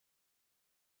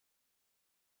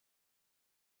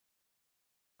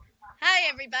Hi,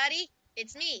 everybody.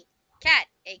 It's me, Kat,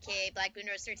 aka Black Moon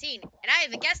Rose 13, and I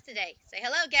have a guest today. Say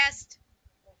hello, guest.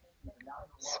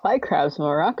 Spy crabs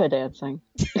maraca dancing.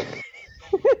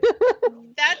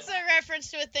 That's a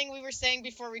reference to a thing we were saying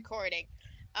before recording.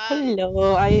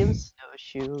 Hello, I am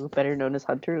Snowshoe, better known as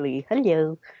Hunter Lee.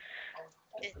 Hello.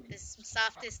 This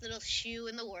softest little shoe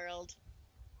in the world.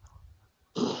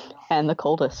 And the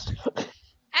coldest. And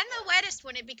the wettest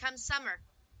when it becomes summer.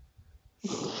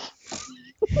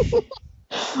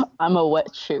 I'm a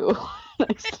wet shoe.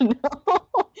 Nice to know.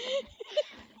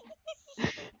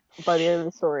 By the end of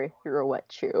the story, you're a wet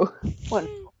shoe.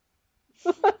 Wonderful.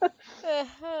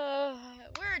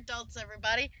 We're adults,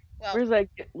 everybody. Well,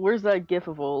 Where's that gif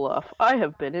of Olaf? I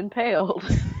have been impaled.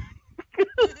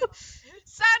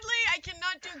 sadly, I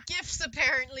cannot do GIFs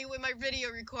apparently with my video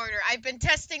recorder. I've been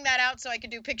testing that out so I can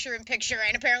do picture-in-picture,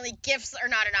 and apparently GIFs are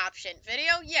not an option.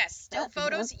 Video, yes. Still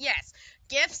photos, yes.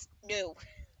 GIFs, no.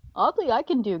 Oddly, I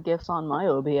can do gifs on my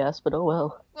OBS, but oh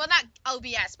well. Well, not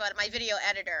OBS, but my video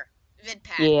editor,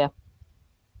 VidPad. Yeah.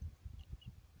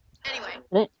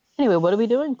 Anyway, what are we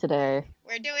doing today?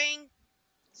 We're doing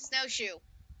Snowshoe.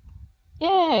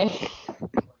 Yay!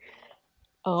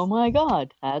 Oh my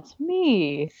god, that's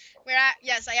me.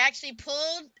 Yes, I actually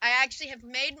have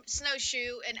made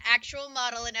Snowshoe an actual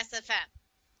model in SFM.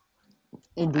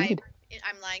 Indeed.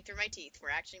 I'm lying through my teeth. We're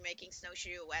actually making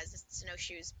Snowshoe as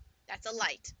snowshoes. That's a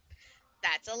light.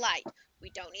 That's a light.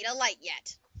 We don't need a light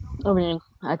yet. I mean,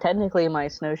 technically my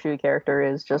Snowshoe character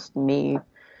is just me.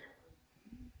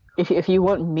 If you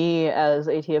want me as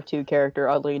a TF2 character,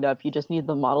 oddly enough, you just need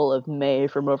the model of Mei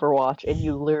from Overwatch, and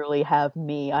you literally have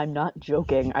me. I'm not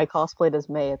joking. I cosplayed as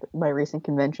Mei at my recent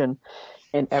convention,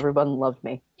 and everyone loved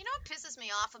me. You know what pisses me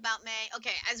off about Mei?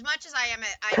 Okay, as much as I am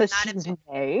She's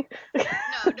Mei. No.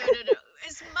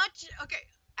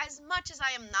 As much as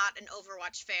I am not an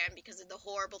Overwatch fan because of the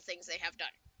horrible things they have done.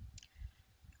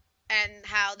 And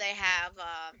how they have,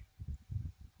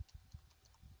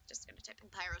 just gonna type in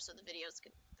Pyro so the videos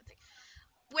can,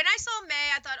 when I saw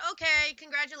Mei, I thought, okay,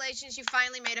 congratulations, you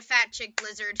finally made a fat chick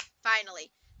Blizzard,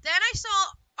 finally. Then I saw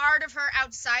art of her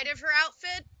outside of her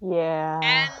outfit. Yeah.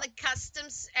 And the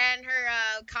customs and her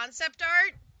concept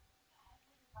art.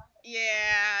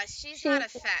 Yeah, she's not a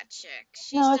fat chick.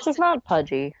 She's not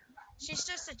pudgy. She's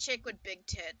just a chick with big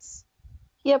tits.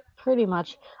 Yep, pretty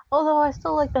much. Although I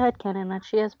still like the headcanon that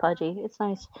she is pudgy. It's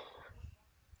nice.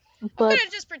 But I'm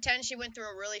gonna just pretend she went through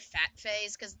a really fat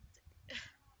phase, because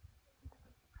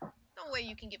no way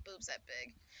you can get boobs that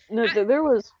big. No,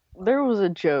 there was a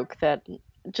joke that,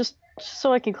 just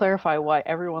so I can clarify why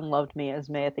everyone loved me as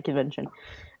Mei at the convention,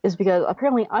 is because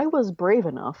apparently I was brave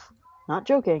enough, not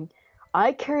joking,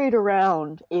 I carried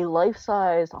around a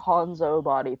life-size Hanzo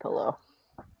body pillow.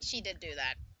 She did do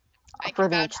that. For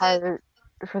the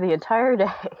entire day.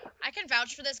 I can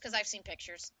vouch for this because I've seen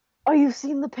pictures. Oh, you've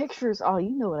seen the pictures? Oh,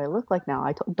 you know what I look like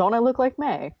now. Don't I look like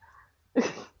Mei?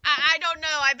 I don't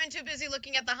know. I've been too busy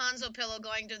looking at the Hanzo pillow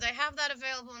going, do they have that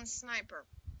available in Sniper?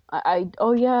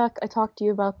 Oh yeah, I talked to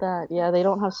you about that. Yeah, they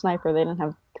don't have Sniper. They didn't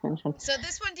have convention. So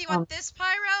this one, do you want this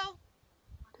Pyro?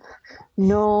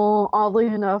 No, oddly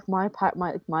enough, my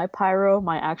Pyro,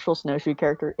 my actual Snowshoe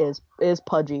character is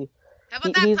pudgy. How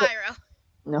about that Pyro?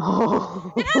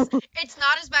 No. It's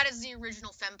not as bad as the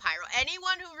original Femme Pyro.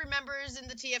 Anyone who remembers in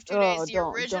the TF2 days the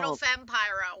original Femme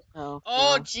Pyro. No,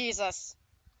 oh, no. Jesus.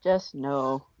 Just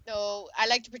no. No, I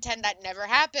like to pretend that never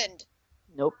happened.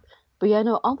 Nope. But yeah,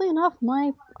 no, oddly enough,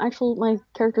 my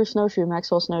character Snowshoe,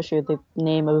 Maxwell Snowshoe, the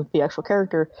name of the actual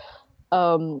character,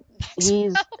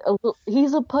 he's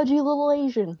a pudgy little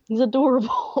Asian. He's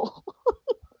adorable.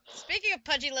 Speaking of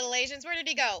pudgy little Asians, where did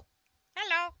he go?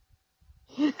 Hello.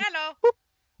 Hello.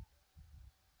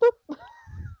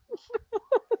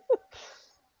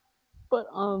 But,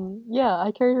 yeah,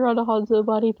 I carried around a Hanzo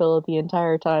body pillow the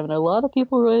entire time, and a lot of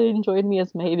people really enjoyed me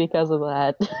as Mei because of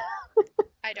that.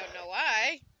 I don't know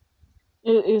why.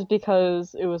 It is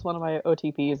because it was one of my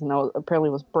OTPs, and I apparently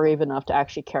was brave enough to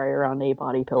actually carry around a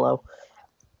body pillow.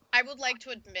 I would like to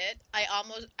admit,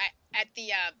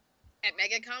 at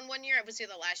MegaCon one year, it was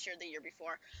either last year or the year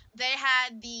before, they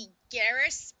had the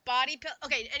Garrus body pillow.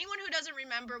 Okay, anyone who doesn't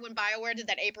remember when BioWare did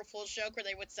that April Fool's joke where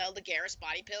they would sell the Garrus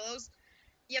body pillows?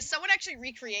 Yes, someone actually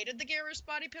recreated the Garrus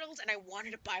body pillows, and I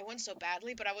wanted to buy one so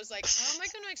badly, but I was like, how am I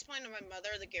going to explain to my mother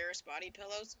the Garrus body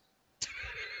pillows?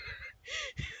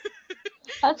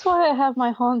 That's why I have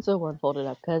my Hanzo one folded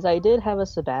up, because I did have a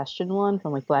Sebastian one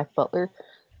from Black Butler,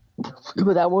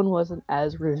 but that one wasn't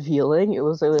as revealing. It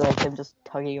was really like him just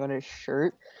tugging on his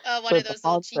shirt. One of those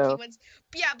little cheeky ones.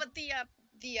 Yeah, but the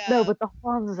No, but the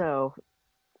Hanzo...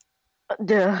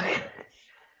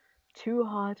 too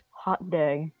hot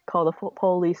dang. Call the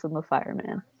police and the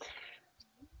fireman.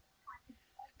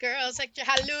 Girls like your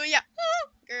hallelujah.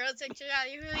 Girls like your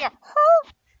hallelujah.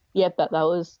 Yep, that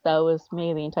was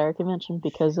me the entire convention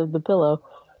because of the pillow.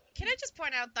 Can I just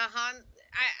point out the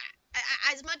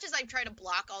as much as I try to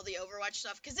block all the Overwatch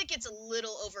stuff, because it gets a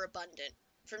little overabundant.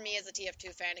 For me as a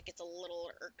TF2 fan, it gets a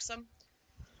little irksome.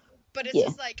 But it's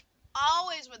just like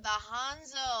always with the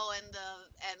Hanzo and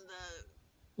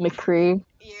the McCree.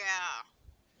 Yeah.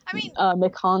 I mean,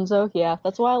 McHanzo, yeah.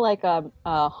 That's why I like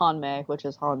Hanmei, which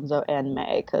is Hanzo and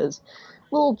Mei, because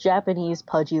little Japanese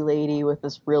pudgy lady with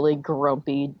this really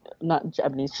grumpy, not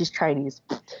Japanese, she's Chinese,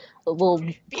 a little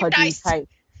pudgy nice.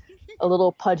 a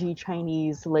little pudgy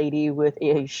Chinese lady with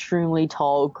a extremely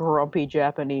tall, grumpy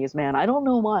Japanese man. I don't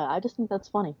know why. I just think that's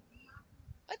funny.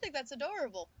 I think that's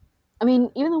adorable. I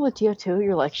mean, even though with TF2,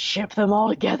 you're like, ship them all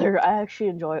together. I actually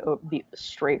enjoy the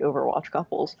straight Overwatch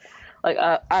couples. Like,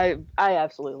 I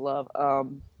absolutely love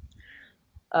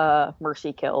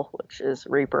Mercy Kill, which is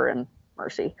Reaper and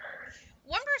Mercy.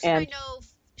 One person I know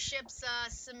ships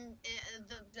is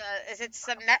it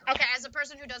okay, as a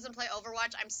person who doesn't play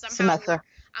Overwatch, I'm somehow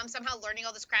learning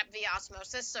all this crap via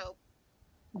osmosis, so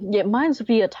yeah, mine's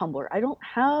via Tumblr. I don't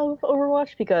have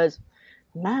Overwatch because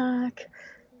Mac.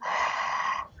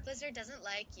 Blizzard doesn't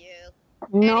like you.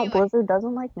 No, anyway. Blizzard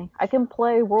doesn't like me. I can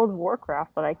play World of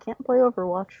Warcraft, but I can't play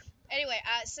Overwatch. Anyway,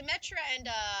 Symmetra and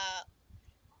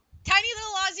tiny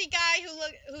little Aussie guy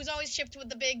who's always shipped with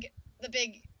the big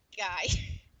guy.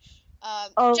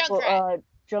 Junkrat.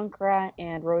 Junkrat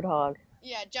and Roadhog.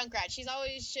 Yeah, Junkrat. She's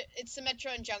always it's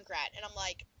Symmetra and Junkrat, and I'm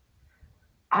like,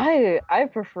 I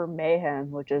prefer Mayhem,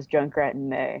 which is Junkrat and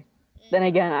May. Then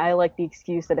again, I like the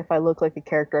excuse that if I look like a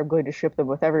character, I'm going to ship them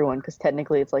with everyone, because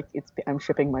technically I'm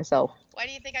shipping myself. Why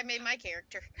do you think I made my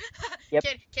character? Yep.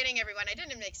 Kidding, everyone. I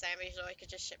didn't make Sammy so I could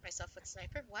just ship myself with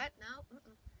Sniper. What?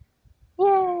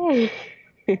 No. Yay!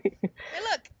 Hey,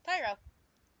 look, Pyro.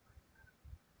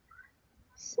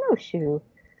 Snowshoe.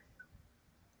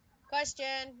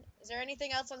 Question: is there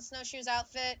anything else on Snowshoe's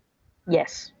outfit?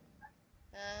 Yes.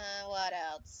 What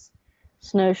else?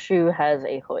 Snowshoe has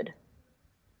a hood.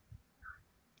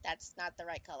 That's not the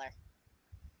right color.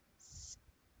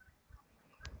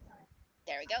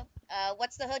 There we go.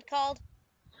 What's the hood called?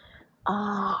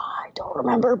 I don't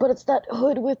remember, but it's that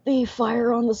hood with the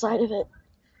fire on the side of it.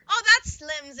 Oh, that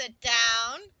slims it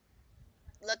down.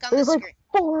 Look on there's the screen.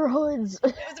 There's 4 hoods. I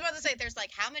was about to say, there's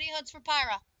like, how many hoods for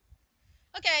Pyro?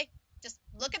 Okay, just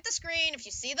look at the screen. If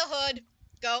you see the hood,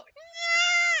 go,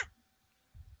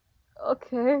 nah!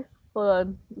 Okay, hold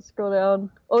on. Let's scroll down.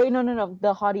 Oh, wait, no.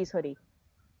 The Hottie's hoodie.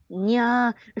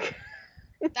 Yeah.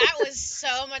 That was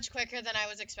so much quicker than I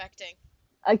was expecting.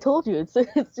 I told you, it's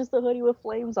just a hoodie with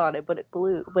flames on it, but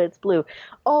it's blue.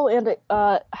 Oh, and it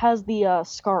has the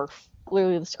scarf.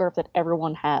 Literally the scarf that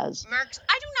everyone has. Mercs.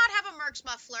 I do not have a Mercs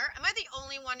muffler. Am I the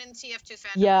only one in TF2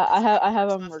 fandom? Yeah, I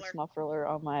have a Mercs muffler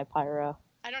on my Pyro.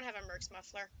 I don't have a Mercs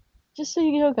muffler. Just so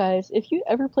you know, guys, if you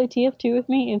ever play TF2 with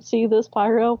me and see this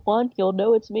Pyro, 1, you'll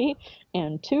know it's me,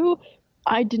 and 2,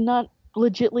 I did not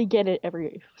legitly get it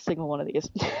every single one of these.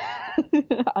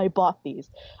 I bought these.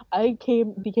 I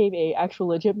became a actual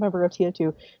legit member of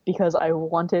TF2 because I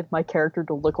wanted my character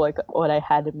to look like what I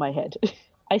had in my head.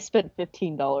 I spent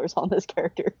 $15 on this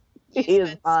character. He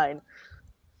is mine.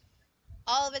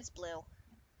 All of it's blue.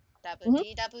 Dabu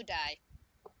dee dabu die.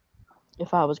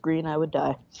 If I was green, I would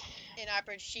die. In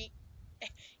aubergine,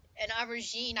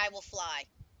 I will fly.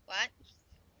 What?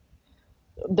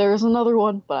 There's another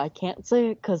one, but I can't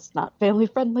say it because it's not family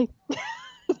friendly.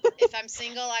 If I'm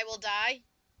single, I will die?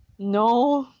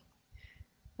 No.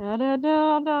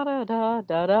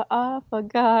 Da-da-da-da-da-da-da, I'm a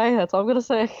guy. That's all I'm gonna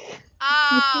say.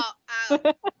 Oh.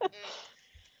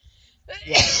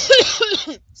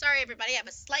 Sorry, everybody. I have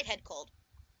a slight head cold.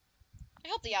 I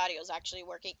hope the audio is actually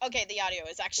working. Okay, the audio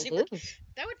is actually working.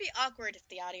 That would be awkward if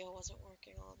the audio wasn't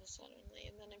working all of a sudden,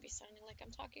 and then I'd be sounding like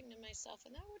I'm talking to myself,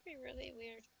 and that would be really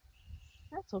weird.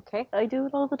 That's okay. I do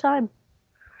it all the time.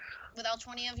 With all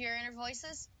 20 of your inner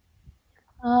voices?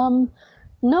 No,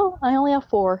 I only have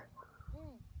 4.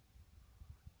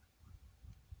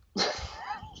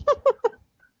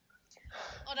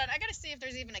 Hold on, I gotta see if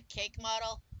there's even a cake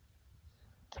model.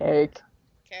 Cake.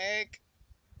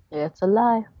 It's a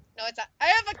lie. No, it's not. I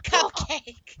have a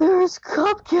cupcake. There's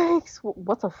cupcakes.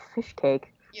 What's a fish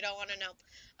cake? You don't want to know.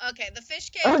 Okay, the fish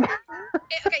cake.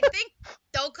 Okay, think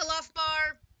Dokoloff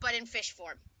bar, but in fish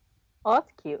form. Oh,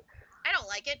 that's cute. I don't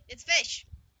like it. It's fish.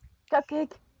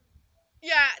 Cupcake.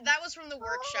 Yeah, that was from the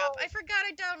workshop. I forgot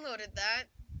I downloaded that.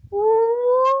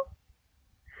 Oh,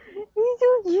 he's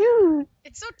so cute.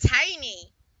 It's so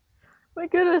tiny. My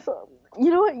goodness. You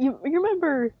know what? You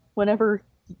remember whenever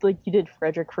like you did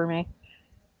Frederick for me?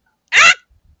 Ah!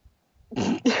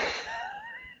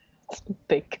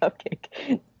 Big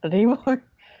cupcake. Not anymore.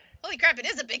 Holy crap! It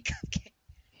is a big cupcake.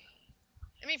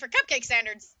 I mean, for cupcake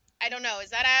standards, I don't know. Is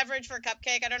that average for a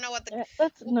cupcake? I don't know what the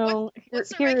That's what no. what's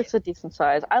the Here regular. it's a decent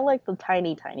size. I like the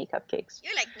tiny cupcakes.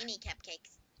 You like mini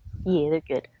cupcakes. Yeah, they're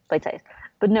good. Bite size.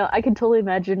 But no, I can totally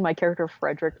imagine my character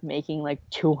Frederick making like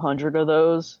 200 of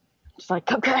those. Just like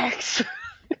cupcakes.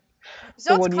 The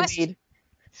Zone's one you question. made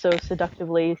so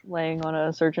seductively laying on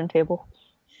a surgeon table.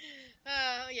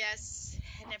 Oh yes,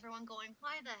 and everyone going,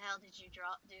 why the hell did you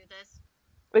do this?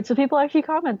 But some people actually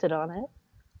commented on it.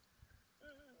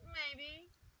 Maybe.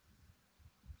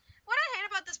 What I hate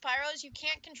about this pyro is you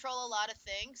can't control a lot of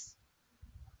things.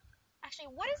 Actually,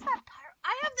 what is that pyro?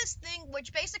 I have this thing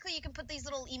which basically you can put these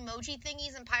little emoji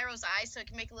thingies in Pyro's eyes so it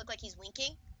can make it look like he's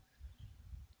winking.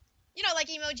 You know, like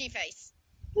emoji face.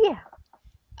 Yeah.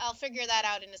 I'll figure that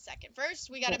out in a second. First,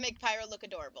 we gotta make Pyro look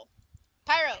adorable.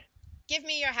 Pyro, give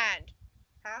me your hand.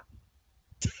 Huh?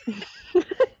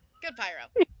 Good, Pyro.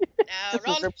 Now Just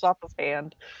roll. rips off his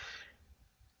hand.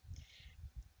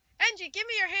 Angie, give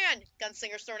me your hand.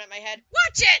 Gunslinger's thrown at my head.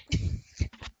 Watch it!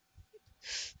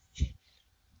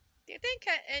 Do you think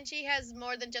Angie has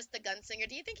more than just the gunslinger?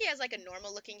 Do you think he has like a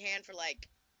normal looking hand for like,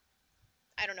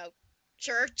 I don't know,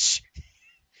 church?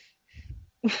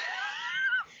 I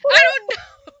don't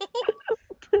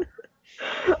know.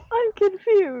 I'm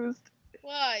confused.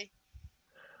 Why?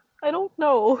 I don't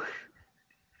know.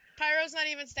 Pyro's not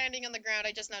even standing on the ground.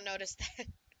 I just now noticed that.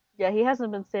 Yeah, he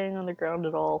hasn't been standing on the ground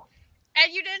at all.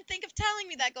 And you didn't think of telling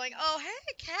me that, going, oh,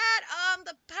 hey, cat,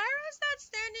 the pyro's not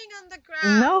standing on the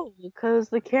ground. No, because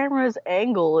the camera's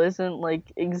angle isn't like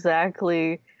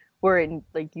exactly where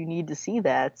like you need to see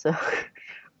that. So,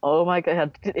 oh my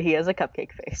god, he has a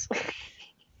cupcake face.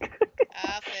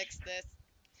 I'll fix this.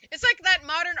 It's like that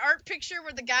modern art picture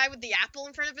where the guy with the apple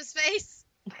in front of his face.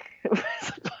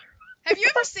 Have you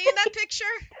ever seen that picture?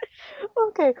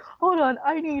 Okay, hold on.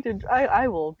 I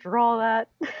will draw that.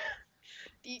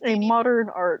 A modern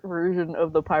art version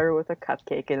of the pyro with a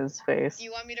cupcake in his face. Do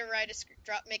you want me to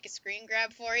make a screen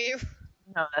grab for you?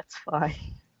 No, that's fine.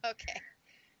 Okay.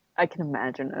 I can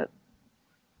imagine it.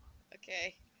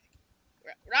 Okay.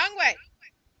 Wrong way.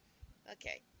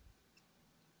 Okay.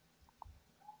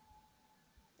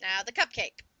 Now the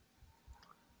cupcake.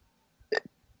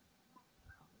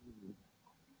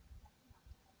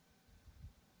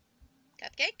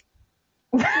 Cupcake?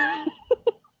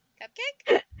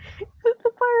 Cupcake?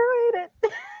 The pyro ate it.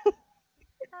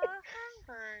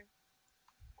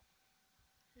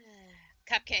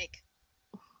 Cupcake.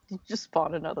 Did you just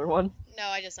spawn another one? No,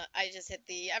 I just hit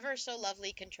the ever so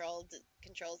lovely Control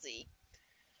Z.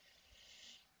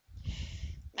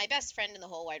 My best friend in the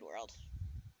whole wide world.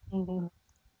 Mm-hmm.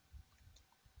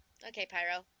 Okay,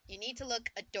 Pyro, you need to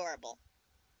look adorable.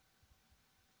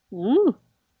 Ooh.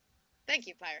 Thank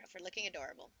you, Pyro, for looking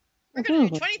adorable. We're gonna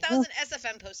do 20,000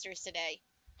 SFM posters today.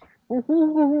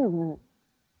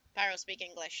 Pyro, speak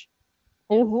English.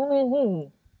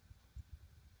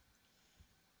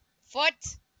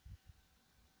 Foot.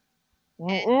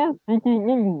 Anyone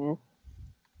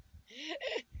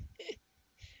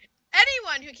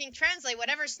who can translate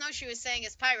whatever Snowshoe is saying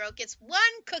as Pyro gets one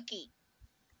cookie.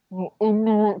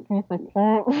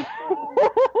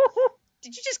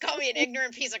 Did you just call me an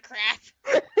ignorant piece of crap?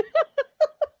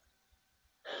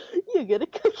 You get a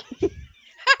cookie.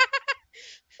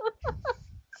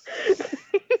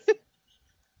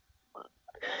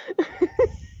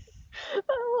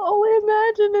 All I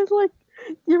imagine is like,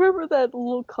 you remember that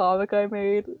little comic I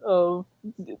made of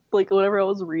like whenever I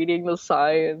was reading the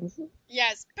signs?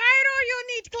 Yes, Pyro, you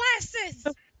need glasses.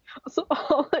 So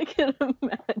all I can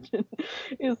imagine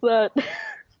is that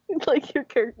like your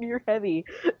character, you're heavy.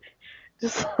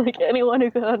 Just like anyone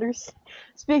who can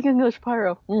speak English,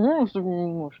 Pyro.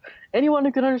 Anyone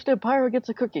who can understand Pyro gets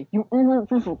a cookie. You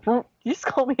just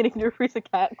call me an ignorant piece of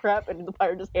cat crap, and the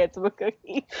Pyro just hands him a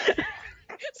cookie.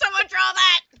 Someone draw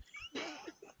that.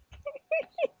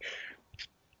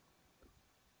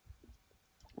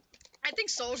 I think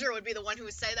Soldier would be the one who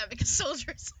would say that because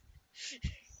Soldier's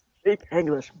Speak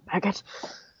English, maggot.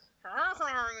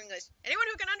 English. Anyone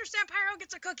who can understand Pyro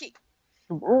gets a cookie.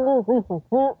 You call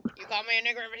me a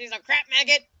nigger, but he's a crap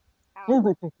maggot.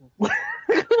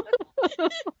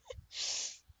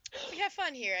 We have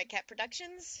fun here at Cat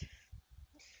Productions.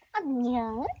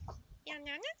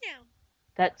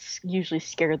 That usually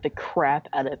scared the crap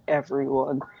out of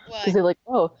everyone. What? Because they're like,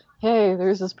 oh, hey,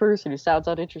 there's this person who sounds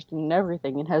uninterested in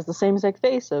everything and has the same exact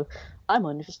face of, I'm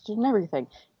uninterested in everything.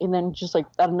 And then just like,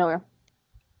 out of nowhere,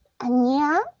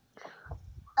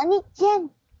 Oni-chan!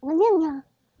 No,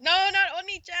 not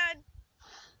Oni-chan.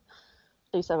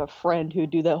 I used to have a friend who'd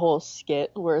do that whole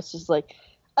skit where it's just like,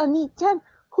 Oni-chan,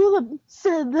 who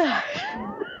said that?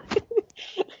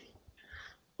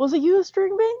 Was it you, a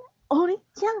string bean?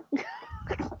 Oni-chan!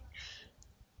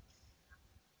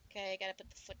 Okay, I gotta put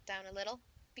the foot down a little.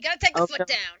 You gotta take the foot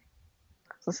down.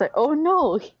 So it's like, oh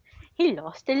no, he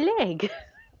lost a leg.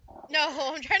 No,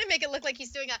 I'm trying to make it look like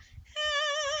he's doing a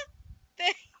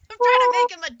thing. I'm trying to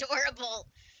make him adorable.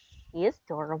 He is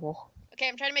adorable. Okay,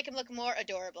 I'm trying to make him look more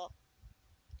adorable.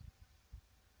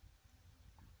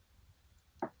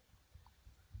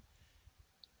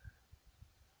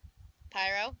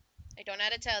 Pyro, I don't know how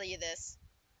to tell you this,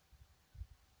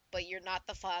 but you're not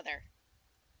the father.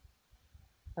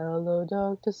 Hello,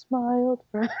 Dr. Smiled.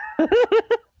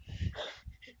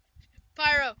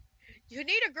 Pyro, you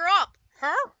need to grow up.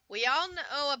 Huh? We all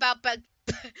know about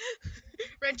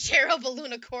Ranchero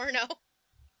Balloonicorno.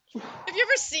 Have you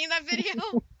ever seen that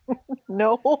video?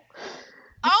 No. Oh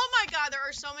my god, there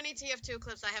are so many TF2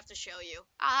 clips I have to show you.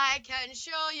 I can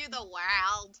show you the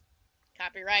world.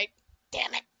 Copyright.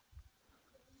 Damn it.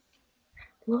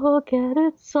 Look at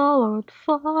it, it's all on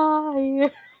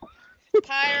fire.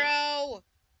 Pyro.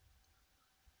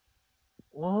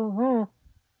 Mm-hmm.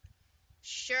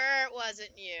 Sure it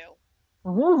wasn't you.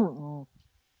 Mm-hmm.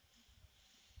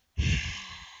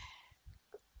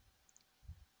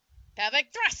 Pelvic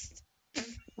thrust.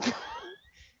 Okay,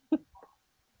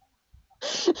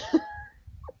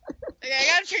 I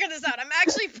gotta figure this out. I'm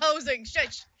actually posing.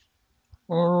 Shush.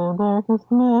 Hold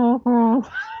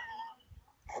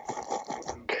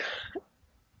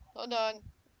on.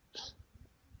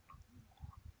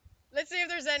 Let's see if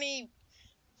there's any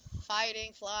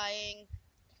fighting, flying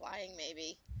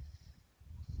maybe.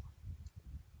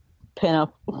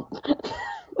 Pinup.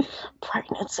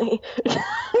 Pregnancy.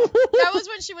 That was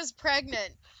when she was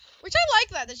pregnant. Which I like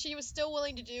that she was still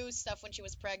willing to do stuff when she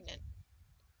was pregnant.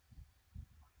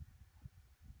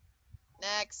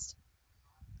 Next.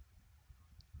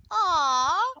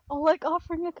 Aww. Oh, like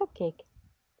offering a cupcake.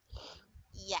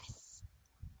 Yes.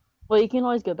 Well, you can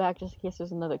always go back just in case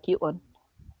there's another cute one.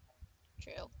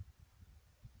 True.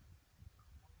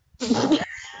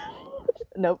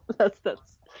 Nope, that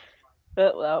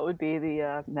would be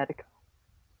the medic.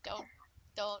 Don't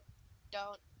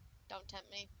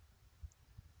tempt me.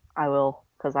 I will,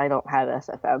 because I don't have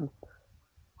SFM.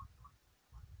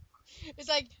 It's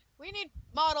like, we need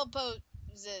model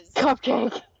poses.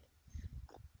 Cupcake!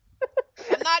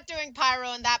 I'm not doing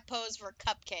Pyro in that pose for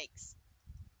cupcakes.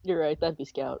 You're right, that'd be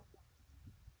Scout.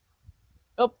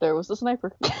 Oh, there was the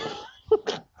sniper.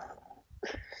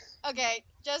 Okay,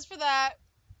 just for that,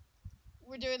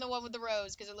 we're doing the one with the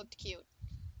rose, because it looked cute.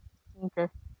 Okay.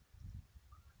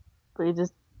 But you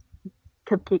just...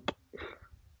 Cupcake.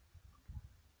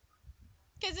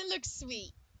 Because it looks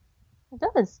sweet. It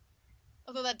does.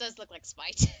 Although that does look like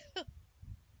spite.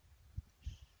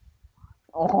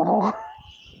 Oh.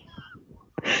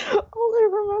 All I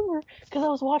remember, because I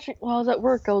was watching, while I was at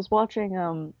work, I was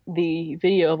watching the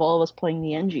video of all of us playing the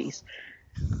NGs.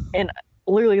 And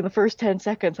literally in the first 10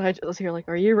 seconds, I just hear like,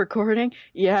 are you recording?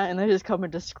 Yeah, and I just come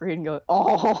into screen and go,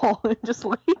 oh, and just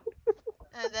leave.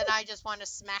 And then I just want to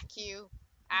smack you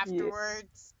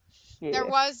afterwards. Yeah. There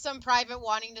was some private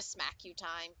wanting to smack you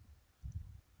time.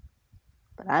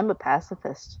 But I'm a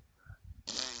pacifist.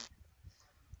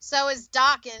 So is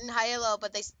Doc in Halo,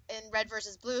 but in Red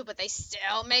vs. Blue, but they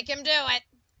still make him do it.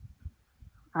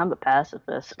 I'm a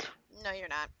pacifist. No, you're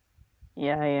not.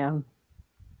 Yeah, I am.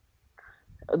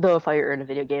 Though if I are in a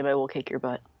video game, I will kick your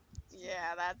butt.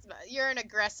 Yeah, you're an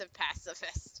aggressive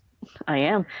pacifist. I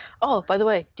am. Oh, by the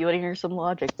way, do you want to hear some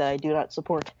logic that I do not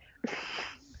support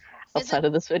outside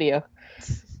of this video?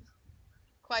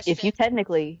 Question. If you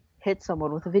technically hit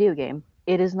someone with a video game,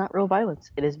 it is not real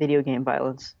violence. It is video game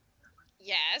violence.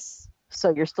 Yes.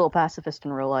 So you're still a pacifist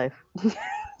in real life.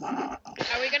 Are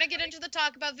we going to get into the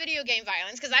talk about video game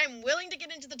violence? Because I'm willing to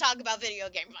get into the talk about video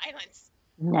game violence.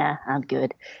 Nah, I'm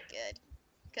good. Good.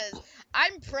 Because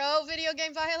I'm pro video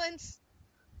game violence.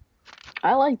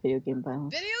 I like video game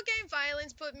violence. Video game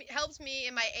violence helps me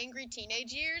in my angry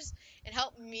teenage years and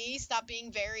helped me stop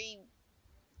being very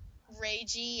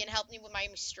ragey and helped me with my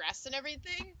stress and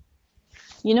everything.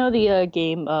 You know the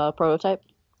game Prototype?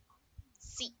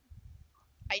 See.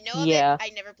 I know of it. I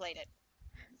never played it.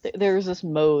 There's this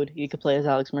mode you could play as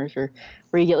Alex Mercer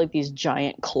where you get like these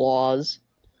giant claws.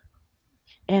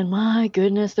 And my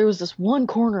goodness, there was this one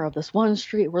corner of this one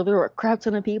street where there were a crap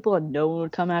ton of people and no one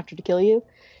would come after to kill you.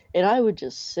 And I would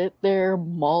just sit there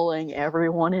mauling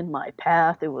everyone in my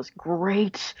path. It was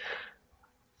great.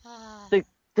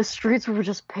 The the streets were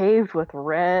just paved with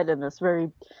red, and this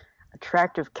very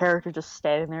attractive character just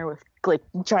standing there with like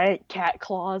giant cat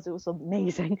claws. It was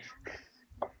amazing.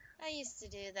 I used to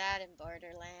do that in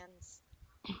Borderlands.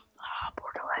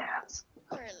 Borderlands.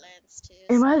 Borderlands 2.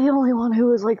 Am I the only one who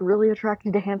was like really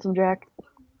attracted to Handsome Jack?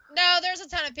 No, there's a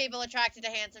ton of people attracted to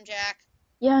Handsome Jack.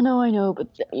 Yeah, no, I know, but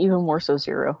even more so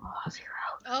Zero. Oh, Zero.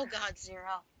 Oh God,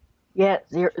 Zero. Yeah,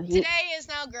 Zero. Today is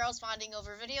now Girls Bonding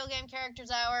Over Video Game Characters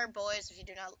Hour. Boys, if you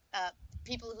do not,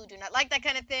 people who do not like that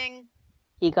kind of thing,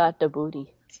 He got the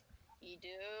booty. you do.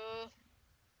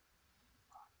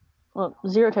 Well,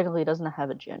 Zero technically doesn't have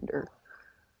a gender.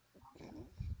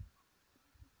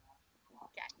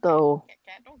 Though,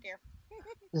 Cat, don't care.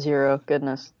 Zero,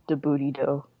 goodness, the booty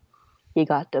dough. He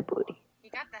got the booty. He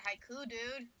got the haiku,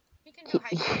 dude. He can do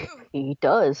haiku. He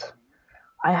does.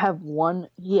 He has one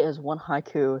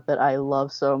haiku that I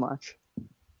love so much.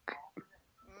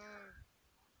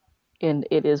 And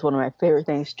it is one of my favorite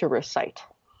things to recite.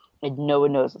 And no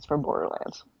one knows it's from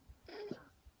Borderlands.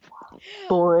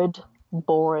 Bored.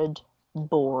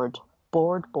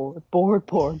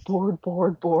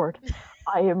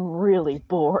 I am really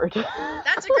bored.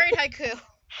 That's a great haiku.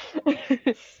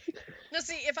 No,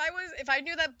 see, if I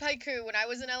knew that haiku when I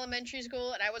was in elementary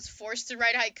school and I was forced to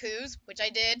write haikus, which I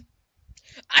did,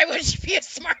 I would be a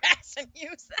smartass and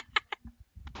use that.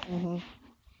 Mm-hmm.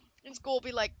 In school,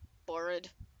 be like, bored.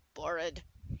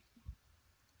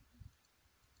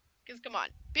 Because, come on,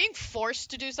 being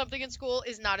forced to do something in school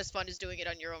is not as fun as doing it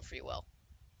on your own free will.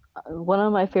 One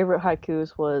of my favorite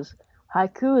haikus was,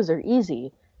 haikus are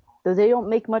easy, though they don't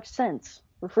make much sense.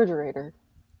 Refrigerator.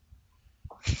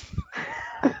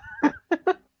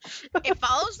 It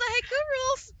follows the haiku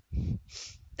rules.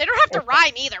 They don't have to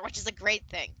rhyme either, which is a great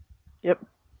thing. Yep.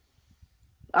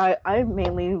 I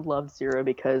mainly loved Zero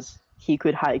because he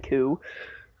could haiku.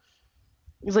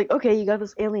 He's like, okay, you got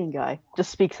this alien guy,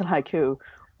 just speaks in haiku.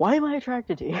 Why am I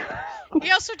attracted to you?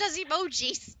 He also does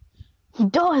emojis. He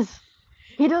does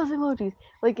emojis.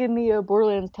 Like in the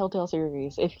Borderlands Telltale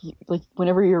series, if you, like,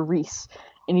 whenever you're Reese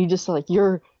and you just like,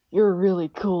 you're really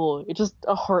cool, it's just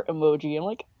a heart emoji. I'm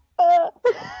like,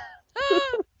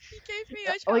 He gave me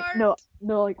a heart. Like,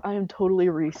 no, like, I am totally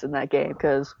Reese in that game,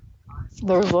 because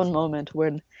there was one moment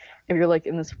when, if you're like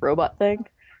in this robot thing,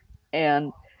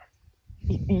 and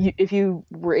if you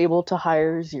were able to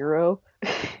hire Zero,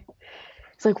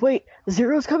 it's like, wait,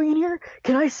 Zero's coming in here?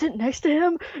 Can I sit next to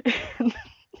him?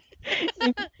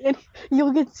 and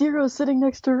you'll get Zero sitting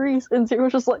next to Reese, and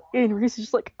Zero's just like, and Reese is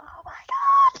just like, oh my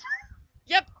god.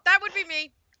 Yep, that would be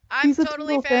me. I'm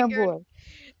totally fangirl.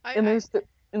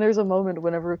 And there's a moment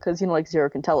whenever, because, you know, like, Zero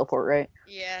can teleport, right?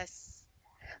 Yes.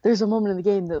 There's a moment in the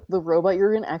game that the robot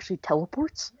you're in actually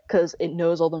teleports, because it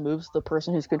knows all the moves the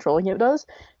person who's controlling it does,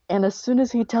 and as soon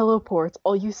as he teleports,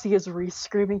 all you see is Reese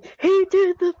screaming, he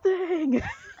did the thing! He's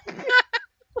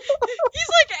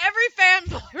like every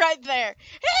fanboy right there.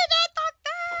 He did the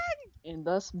thing! And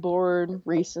thus born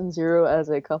Reese and Zero as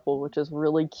a couple, which is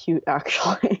really cute,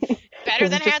 actually. Better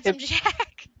than Handsome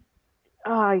Jack.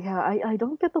 Yeah, I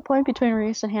don't get the point between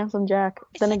Reese and Handsome Jack.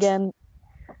 Then again,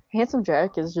 Handsome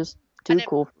Jack is just too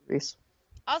cool for Reese.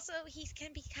 Also, he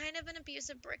can be kind of an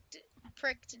abusive prick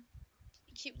to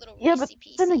cute little Yeah, Reese but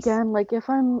pieces. then again, like, if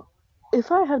I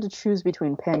had to choose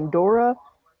between Pandora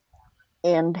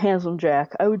and Handsome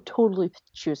Jack, I would totally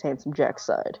choose Handsome Jack's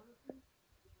side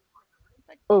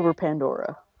over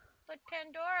Pandora. But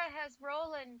Pandora has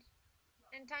Roland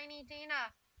and Tiny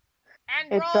Tina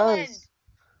and It Roland.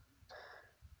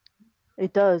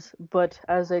 It does, but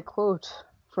as a quote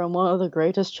from one of the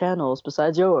greatest channels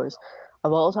besides yours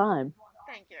of all time.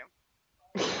 Thank you.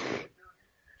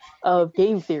 Of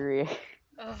game theory.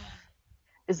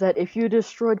 Is that if you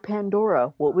destroyed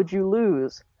Pandora, what would you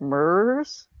lose?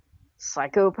 Murderers?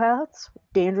 Psychopaths?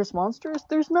 Dangerous monsters?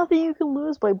 There's nothing you can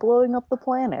lose by blowing up the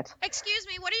planet. Excuse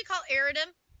me, what do you call Iridium?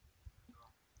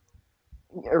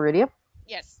 Iridium?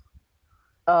 Yes.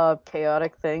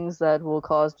 Chaotic things that will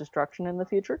cause destruction in the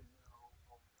future.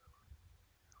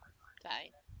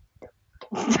 Fine.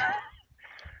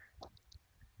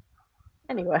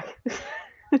 Anyway.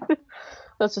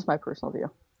 That's just my personal view.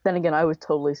 Then again, I would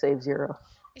totally save Zero.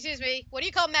 Excuse me, what do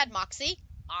you call Mad Moxie?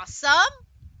 Awesome?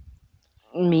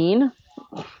 Mean?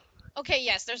 Okay,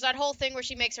 yes, there's that whole thing where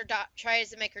she makes tries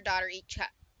to make her daughter eat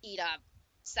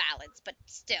salads, but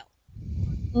still.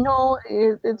 No,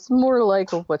 it's more like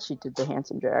what she did to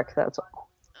Handsome Jack, that's all.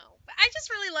 Oh, but I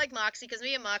just really like Moxie, because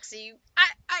me and Moxie,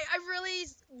 I really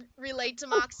relate to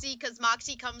Moxie, because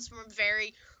Moxie comes from a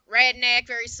very redneck,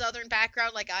 very southern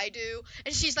background like I do,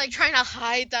 and she's like trying to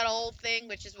hide that old thing,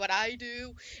 which is what I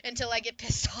do, until I get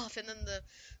pissed off, and then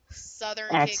Southern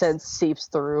kicks. accent seeps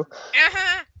through.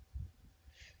 Uh-huh.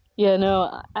 Yeah, no,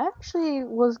 I actually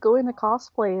was going to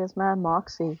cosplay as Mad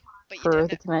Moxie But you for didn't.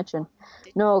 the convention.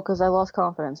 Did, No, because I lost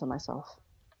confidence in myself.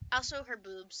 also, her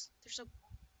boobs. They're so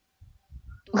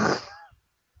boob.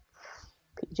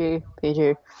 PG, PG.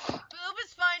 Boob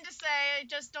is fine to say.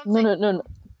 Just don't No, say. no, no,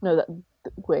 no, no.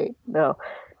 Wait, no.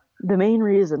 The main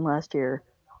reason last year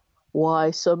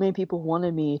why so many people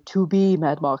wanted me to be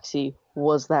Mad Moxie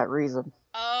was that reason.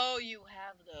 Oh, you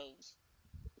have those.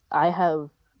 I have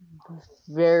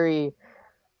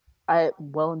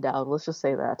well endowed, let's just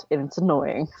say that, and it's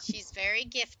annoying She's very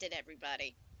gifted,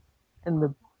 everybody. in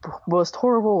the most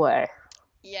horrible way.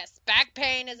 Yes, back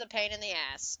pain is a pain in the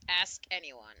ass. Ask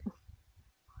anyone.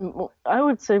 I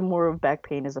would say more of back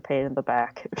pain is a pain in the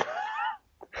back.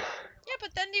 Yeah,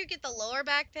 but then you get the lower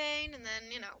back pain, and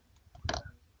then, you know.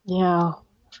 Yeah,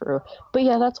 true. But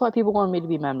yeah, that's why people wanted me to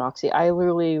be Mad Moxie. I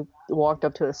literally walked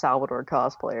up to a Salvador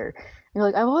cosplayer. And you're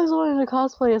like, I've always wanted to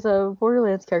cosplay as a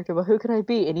Borderlands character, but who could I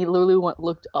be? And he literally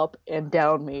looked up and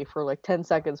down me for like 10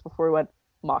 seconds before he went,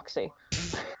 Moxie.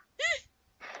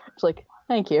 It's like,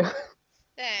 thank you.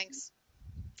 Thanks.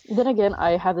 Then again,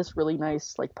 I have this really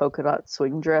nice like polka dot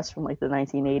swing dress from like the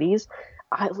 1980s.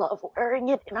 I love wearing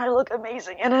it and I look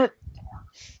amazing in it.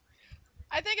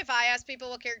 I think if I asked people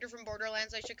what character from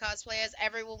Borderlands I should cosplay as,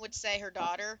 everyone would say her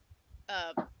daughter.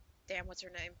 Damn, what's her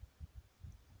name?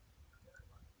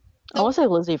 I The want to say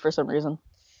Lizzie for some reason.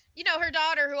 her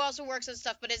daughter who also works on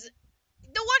stuff, but is the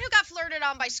one who got flirted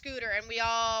on by Scooter, and we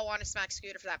all want to smack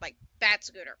Scooter for that. Like, bad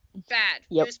Scooter. Bad.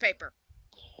 Yep. Newspaper.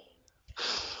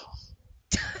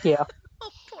 Yeah.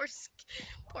 Oh,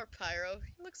 poor Pyro.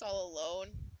 He looks all alone.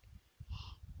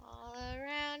 All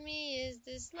around me is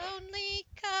this lonely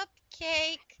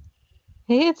cupcake,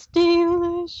 It's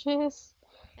delicious.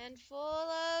 and full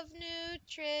of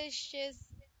nutritious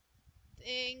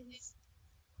things.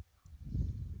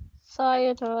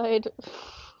 Cyanide.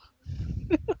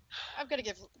 I'm gonna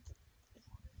give.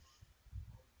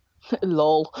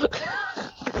 Lol.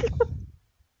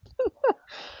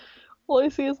 All I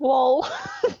see is lol.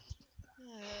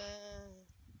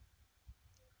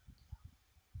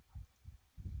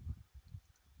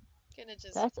 Gonna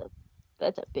just.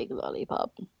 That's a big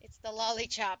lollipop. It's the lolly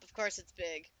chop. Of course, it's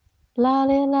big.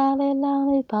 Lolly lolly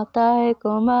lollipop dai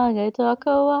komage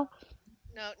tokowa.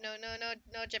 No, no, no, no,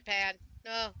 no, Japan.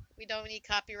 No, we don't need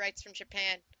copyrights from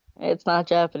Japan. It's not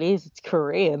Japanese, it's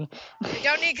Korean. We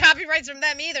don't need copyrights from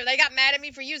them either. They got mad at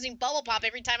me for using Bubble Pop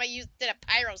every time I did a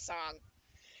Pyro song.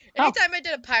 Oh. Anytime I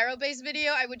did a Pyro-based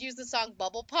video, I would use the song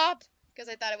Bubble Pop because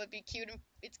I thought it would be cute and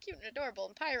it's cute and adorable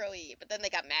and pyro-y. But then they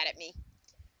got mad at me.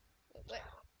 What?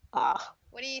 Ah.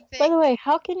 What do you By think? the way,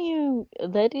 how can you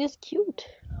that is cute.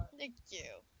 Thank you.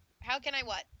 How can I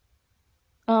what?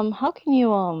 How can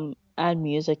you add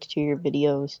music to your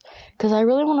videos? Because I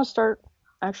really want to start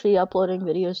actually uploading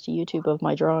videos to YouTube of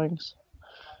my drawings.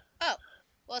 Oh,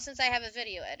 well, since I have a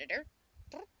video editor,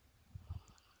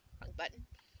 wrong button.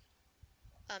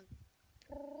 Um,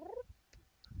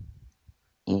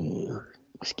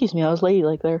 Excuse me, I was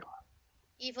ladylike there.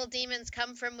 evil demons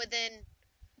come from within.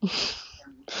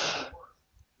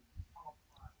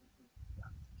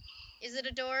 Is it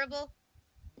adorable?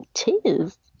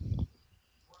 Tis.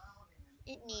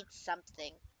 It needs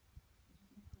something.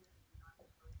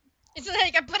 It's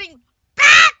like I'm putting.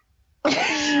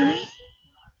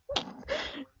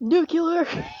 Nuclear.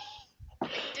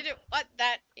 Did it? What?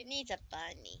 That? It needs a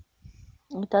bunny.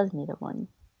 It does need a one.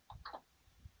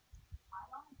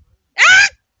 Ah!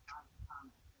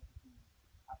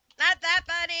 Not that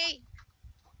bunny.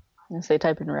 I say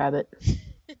type in rabbit.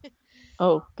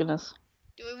 Oh goodness.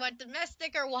 Do we want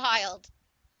domestic or wild?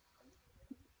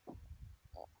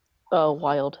 Oh,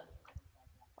 wild.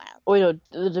 Wild. Oh, wait, no,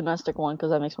 the domestic one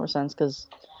because that makes more sense. Because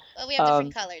Well, we have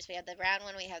different colors. We have the brown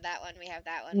one. We have that one. We have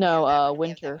that one. no, we have that one,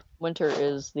 winter. Winter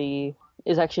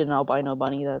is actually an albino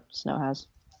bunny that Snow has.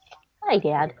 Hi,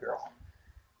 Dad.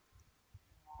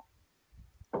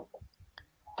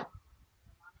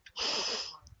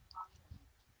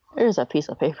 There's a piece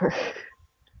of paper.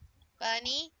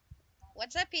 Bunny,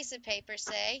 what's that piece of paper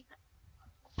say?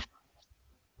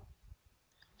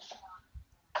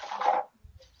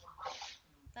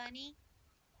 Bunny,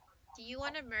 do you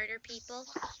want to murder people?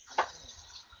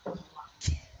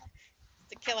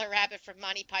 The killer rabbit from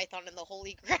Monty Python and the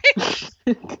Holy Grail.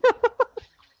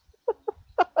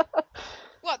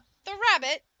 What? The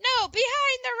rabbit? No,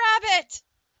 behind the rabbit!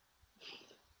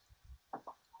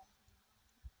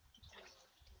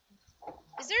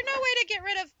 Is there no way to get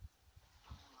rid of...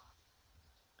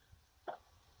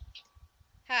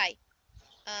 Hi.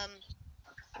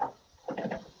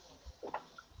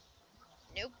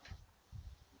 Nope.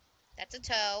 That's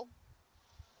a toe.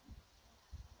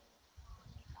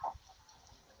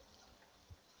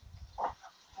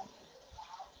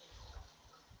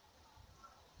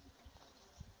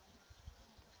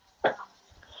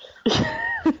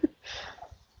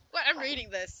 What? I'm reading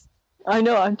this. I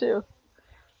know, I'm too.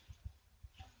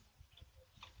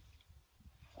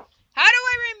 How do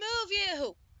I remove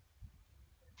you?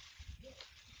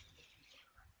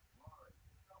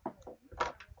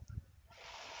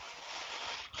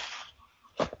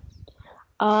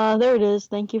 There it is.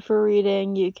 Thank you for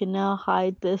reading. You can now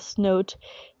hide this note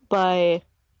by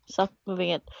stop moving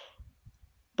it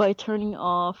by turning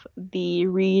off the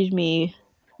read me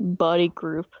body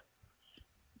group.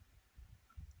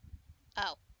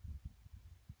 Oh.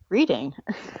 Reading.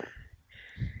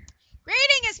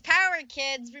 Reading is power,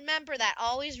 kids. Remember that.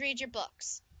 Always read your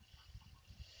books.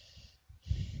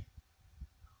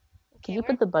 Can you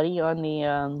put the buddy on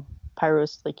the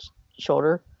Pyro's like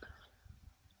shoulder?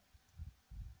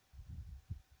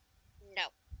 No.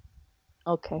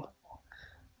 Okay.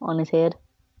 On his head?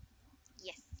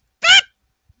 Yes.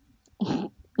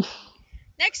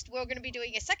 Next, we're going to be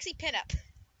doing a sexy pinup.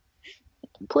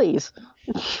 Please.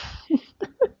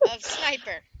 Of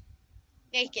Sniper.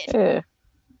 Naked. Yeah.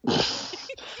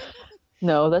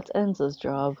 No, that's Enza's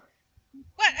job.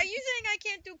 What? Are you saying I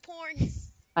can't do porn?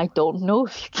 I don't know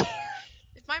if you can.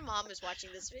 If my mom is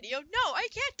watching this video, no, I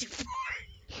can't do porn.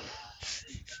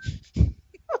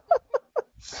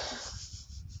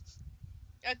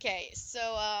 Okay,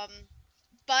 so,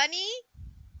 Bunny?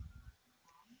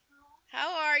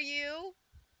 How are you?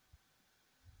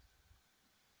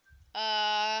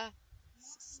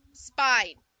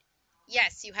 Spine.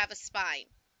 Yes, you have a spine.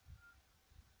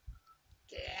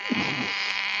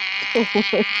 Oh my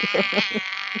god.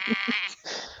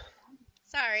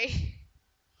 Sorry.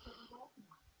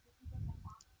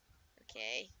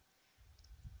 Okay.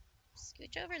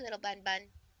 Scooch over, little bun bun.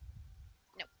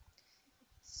 No.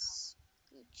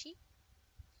 Scoochy.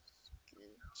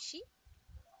 Scoochy.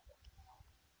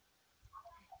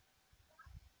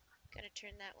 Gotta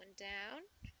turn that one down.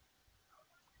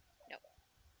 No.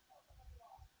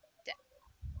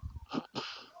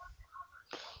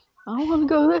 I want to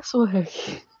go this way.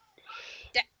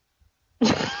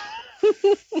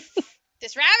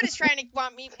 This rabbit is trying to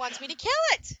wants me to kill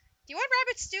it. Do you want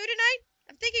rabbit stew tonight?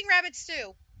 I'm thinking rabbit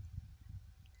stew.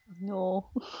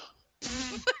 No.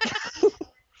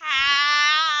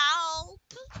 Help!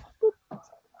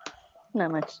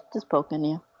 Not much. Just poking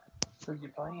you. So you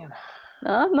playing?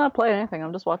 No, I'm not playing anything.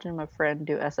 I'm just watching my friend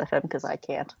do SFM because I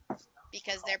can't.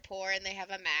 Because they're poor and they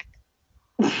have a Mac.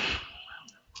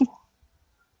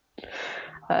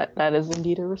 That is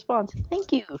indeed a response.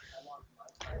 Thank you.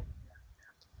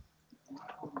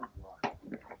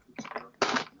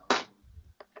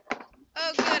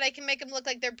 Oh, good. I can make them look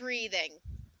like they're breathing.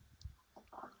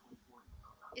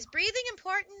 Is breathing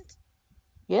important?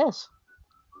 Yes.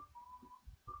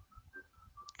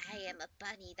 I am a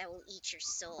bunny that will eat your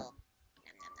soul.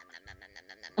 Nom, nom, nom, nom, nom, nom,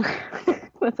 nom, nom, nom.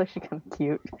 That's actually kind of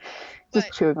cute. What?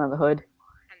 Just chewing on the hood.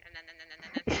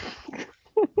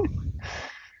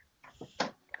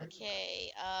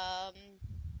 Okay,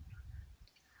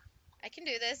 I can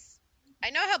do this.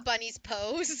 I know how bunnies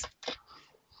pose.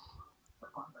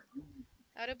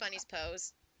 How do bunnies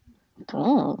pose?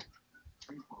 Mm.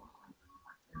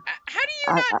 How do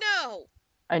you not know?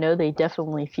 I know they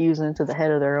definitely fuse into the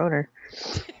head of their owner.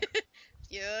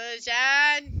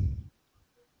 Fusion.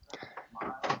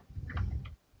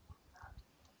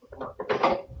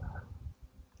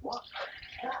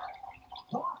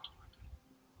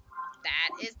 That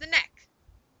is the neck.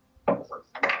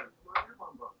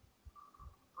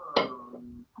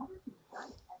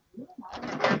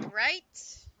 Right?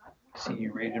 See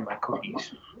you raiding my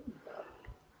cookies.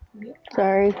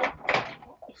 Sorry.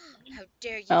 How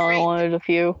dare you I only rape? wanted a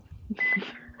few.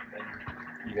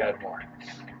 You had more.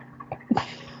 I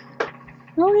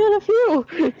only had a few.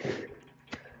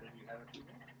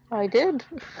 I did.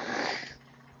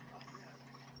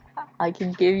 I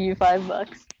can give you $5.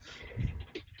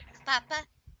 Papa,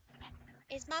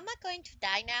 is Mama going to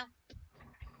die now?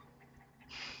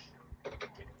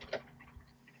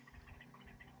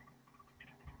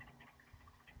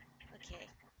 Okay.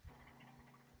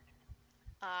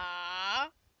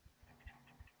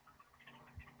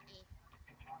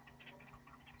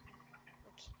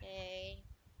 Okay.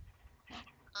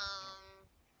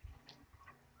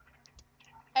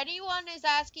 Anyone is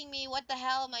asking me what the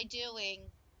hell am I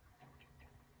doing?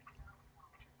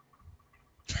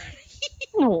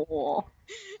 Aww.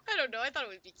 I don't know. I thought it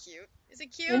would be cute. Is it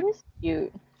cute? It is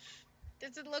cute.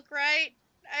 Does it look right?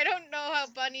 I don't know how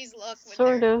bunnies look when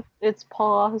Sort they're of. Its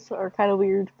paws are kind of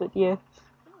weird, but yeah.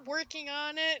 working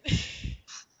on it.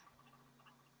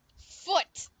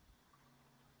 Foot.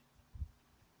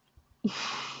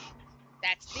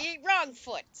 That's the wrong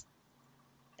foot.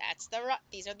 That's the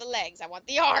these are the legs. I want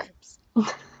the arms.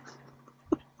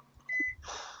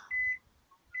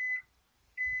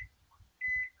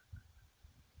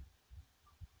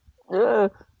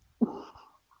 Ugh.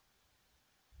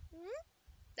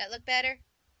 That look better?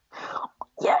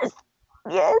 Yes!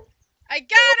 Yes! I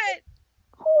got it!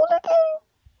 Oh, look at it!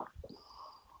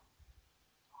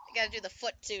 I gotta do the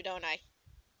foot too, don't I?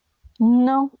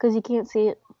 No, because you can't see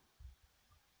it.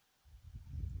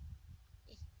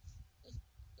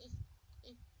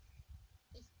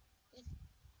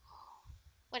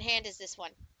 What hand is this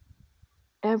one?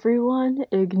 Everyone,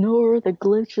 ignore the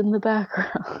glitch in the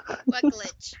background. What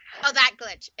glitch? Oh, that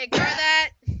glitch. Ignore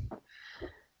that.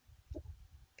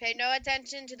 Pay no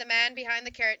attention to the man behind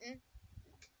the curtain.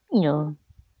 Yeah. Wonder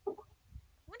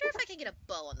if I can get a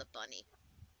bow on the bunny.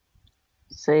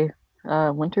 See,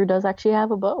 Winter does actually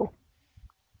have a bow.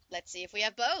 Let's see if we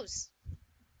have bows.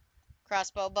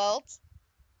 Crossbow bolt.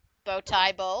 Bow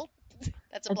tie bolt.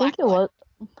 That's a I think black it one.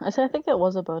 was. I think it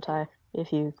was a bow tie.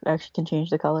 If you actually can change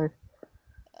the color.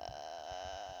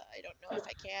 I don't know if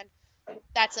I can.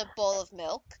 That's a bowl of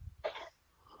milk.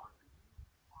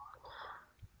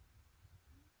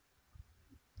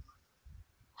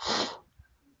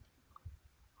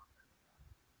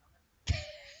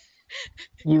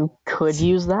 You could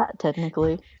use that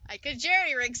technically. I could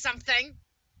jerry rig something.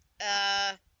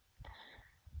 Oh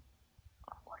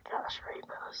my gosh,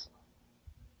 rainbows.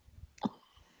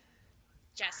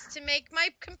 Just to make my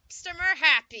customer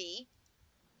happy.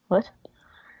 What?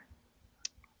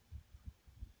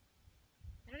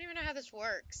 I don't even know how this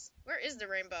works. Where is the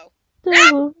rainbow?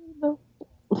 No.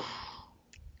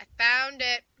 I found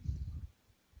it.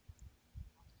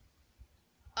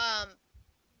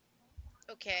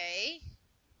 Okay.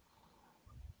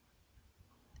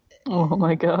 Oh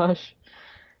my gosh.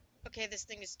 Okay, this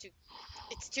thing is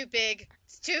it's too big.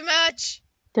 It's too much.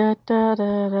 Da, da,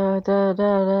 da, da, da, da,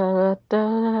 da, da,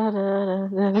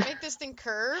 Can I da. make this thing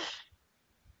curve?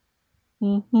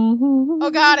 Oh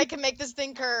god, I can make this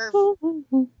thing curve. I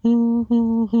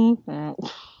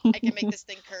can make this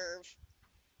thing curve.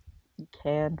 You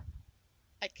can.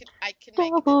 I can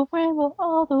make it. Double rainbow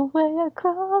all the way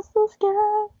across the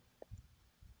sky.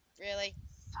 Really?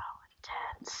 So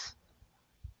intense.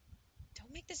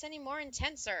 Don't make this any more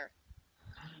intenser.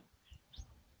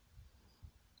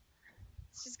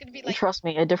 It's just gonna be like, Trust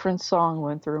me, a different song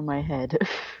went through my head.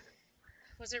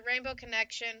 was it Rainbow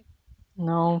Connection?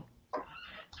 No.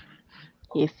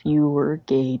 If you were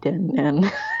gay,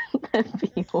 then that'd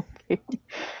be okay.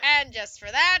 And just for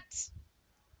that,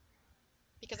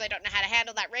 because I don't know how to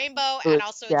handle that rainbow, and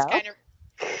also it's kind of.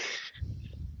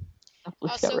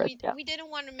 Also, we didn't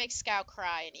want to make Scout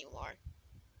cry anymore.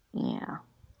 Yeah.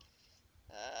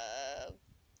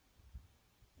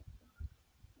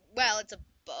 Well, it's a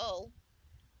bow.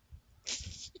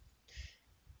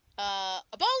 A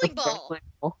bowling ball.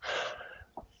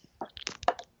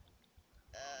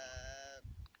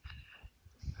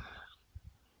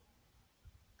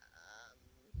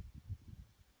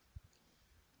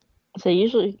 So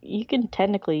usually you can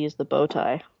technically use the bow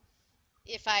tie.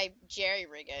 If I jerry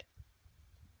rig it,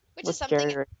 which What's is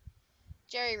something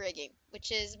jerry rigging,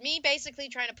 which is me basically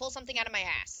trying to pull something out of my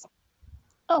ass.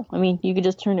 Oh, I mean, you could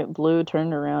just turn it blue,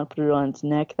 turn it around, put it on its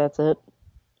neck. That's it.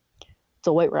 It's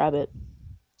a white rabbit.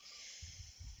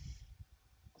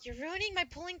 You're ruining my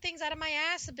pulling things out of my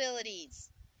ass abilities.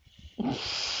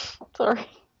 Sorry.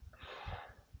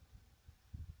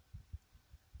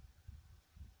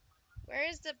 Where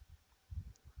is the...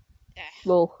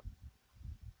 Well.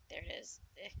 There it is.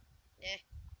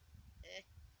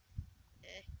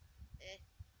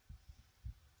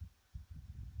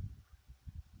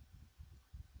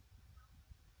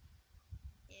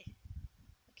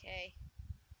 Okay.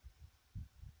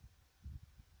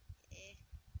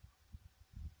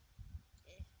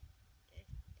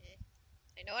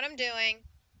 I know what I'm doing.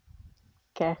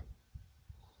 Okay.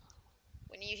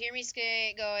 When you hear me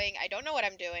going, I don't know what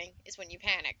I'm doing, is when you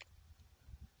panic.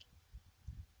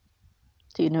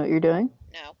 Do you know what you're doing?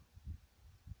 No.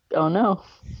 Oh no.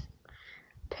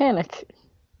 Panic.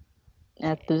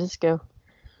 At the disco.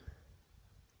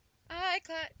 I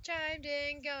chimed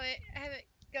in,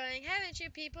 haven't you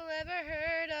people ever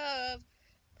heard of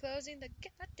closing the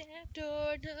goddamn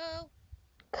door? No.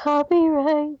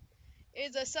 Copyright.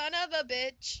 Is a son of a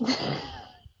bitch.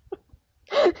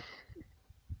 Okay,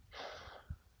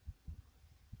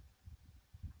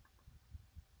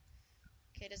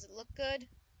 does it look good?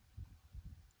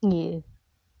 Yeah.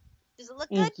 Does it look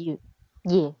good?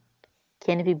 Yeah.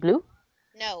 Can it be blue?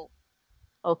 No.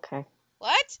 Okay.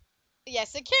 What?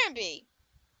 Yes, it can be.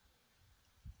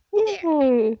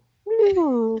 Yay!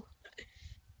 Blue.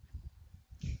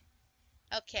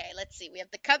 Okay, let's see. We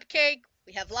have the cupcake.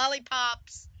 We have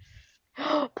lollipops.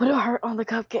 Put a heart on the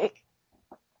cupcake.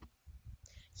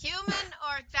 Human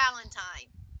or Valentine?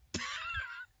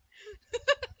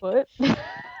 What?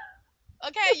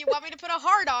 Okay, you want me to put a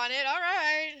heart on it? All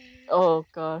right. Oh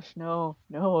gosh, no,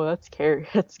 that's scary.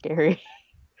 That's scary.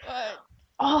 What?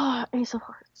 Oh, Ace of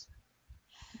Hearts.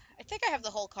 I think I have the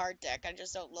whole card deck. I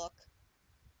just don't look.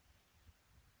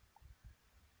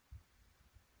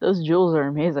 Those jewels are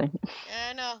amazing. Yeah,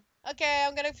 I know. Okay,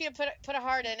 I'm gonna put a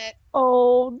heart in it.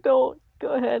 Oh, don't. Go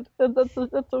ahead.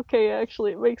 That's okay.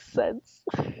 Actually, it makes sense.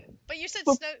 But you said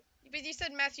But- But you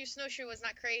said Matthew Snowshoe was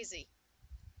not crazy.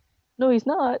 No, he's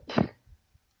not.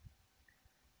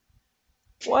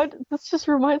 What? This just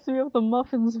reminds me of the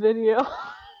muffins video.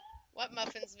 What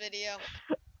muffins video?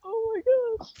 Oh my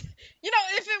gosh. You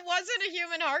know, if it wasn't a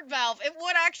human heart valve, it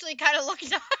would actually kind of look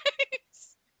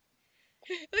nice.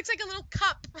 It looks like a little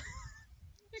cup.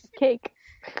 Cake.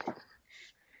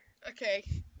 Okay,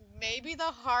 maybe the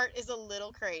heart is a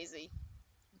little crazy.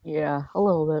 Yeah, a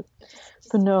little bit.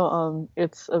 Just But no,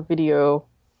 it's a video.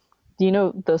 Do you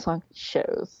know the song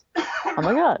Shows? Oh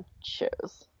my god,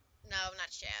 Shows. no, not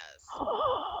Shaz.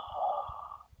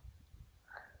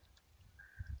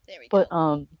 There we But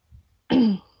go.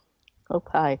 oh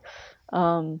hi.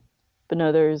 But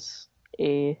no, there's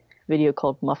a video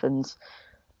called Muffins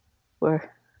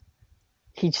where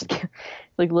he just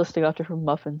like listing off different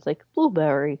muffins like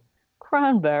blueberry,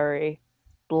 cranberry,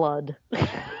 blood,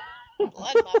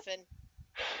 Blood muffin.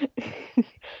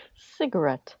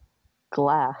 cigarette,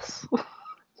 glass,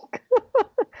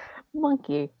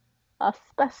 monkey,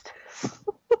 asbestos.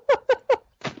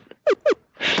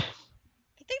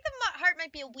 I think the heart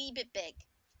might be a wee bit big.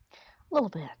 A little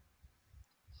bit.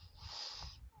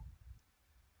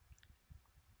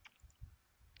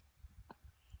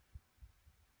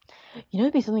 You know,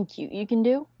 it'd be something cute you can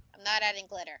do. I'm not adding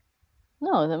glitter.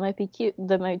 No, that might be cute.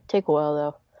 That might take a while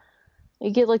though.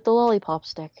 You get like the lollipop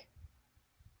stick.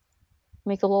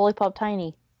 Make the lollipop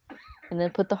tiny, and then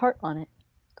put the heart on it.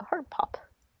 A heart pop.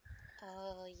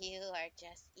 Oh, you are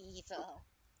just evil.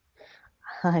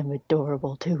 I'm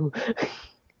adorable too.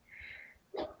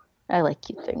 I like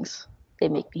cute things. They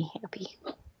make me happy.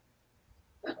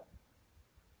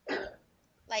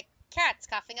 Like cats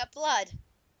coughing up blood.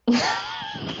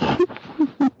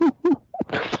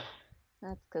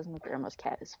 That's because my grandma's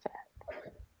cat is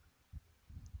fat.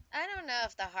 I don't know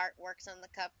if the heart works on the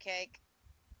cupcake.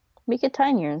 Make it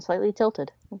tinier and slightly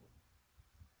tilted. I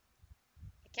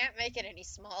can't make it any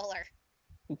smaller.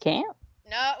 You can't?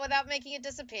 No, without making it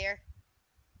disappear.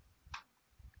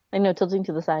 I know, tilting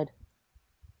to the side.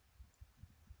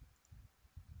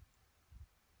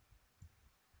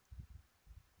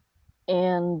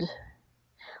 And,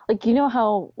 like, you know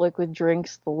how, like, with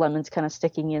drinks, the lemon's kind of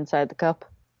sticking inside the cup?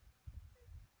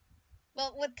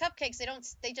 Well, with cupcakes,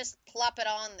 they just plop it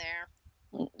on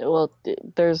there. Well,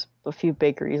 there's a few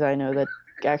bakeries I know that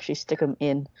actually stick them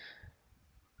in.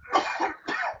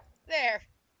 There.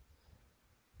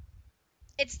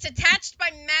 It's detached by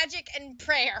magic and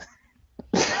prayer.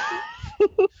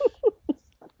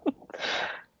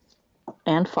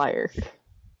 And fire.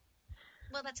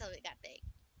 Well, that's how it got big.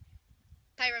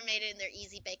 Pyro made it in their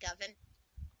easy bake oven.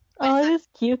 Oh, it is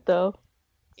cute though.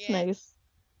 It's Yeah. nice.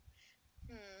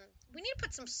 We need to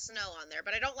put some snow on there,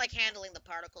 but I don't like handling the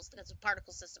particles because the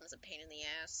particle system is a pain in the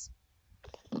ass.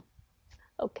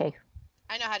 Okay.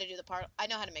 I know how to do I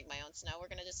know how to make my own snow. We're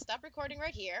gonna just stop recording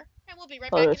right here, and we'll be right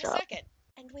back in a Photoshop. second.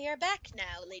 And we are back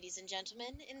now, ladies and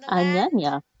gentlemen, in the land.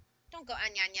 Anyanya. Don't go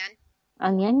anyanyan.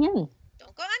 Anyanyan.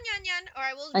 Don't go anyanyan, or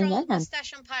I will draw a Anyanyan.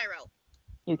 mustache on Pyro.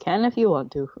 You can if you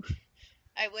want to.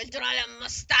 I will draw a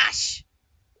mustache.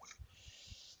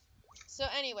 So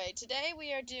anyway, today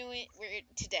we're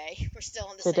still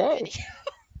on the same video.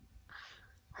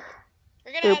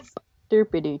 We're gonna add.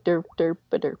 Derpity derp derp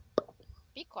derp.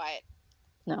 Be quiet.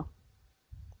 No.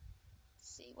 Let's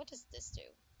see, what does this do?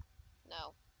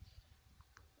 No.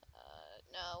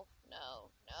 No.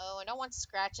 I don't want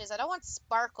scratches. I don't want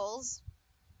sparkles.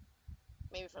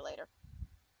 Maybe for later.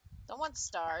 Don't want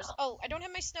stars. Oh, I don't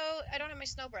have my snow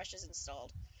brushes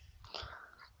installed.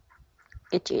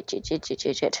 Itch. Don't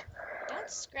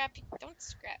scrap the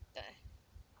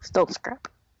Don't scrap.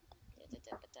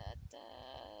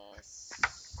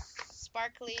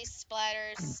 Sparkly,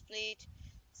 splatter, spleet,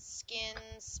 skin,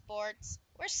 sports.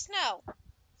 Where's snow?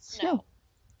 Snow.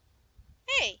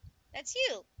 Hey, that's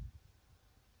you.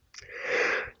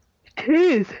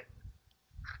 Jeez.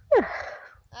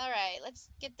 Alright, let's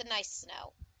get the nice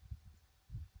snow.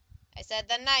 I said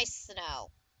the nice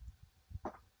snow.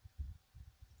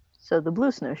 So the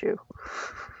blue snowshoe.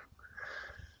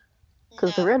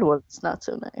 Because the No. red one's not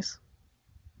so nice.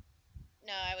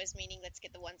 No, I was meaning let's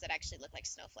get the ones that actually look like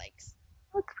snowflakes.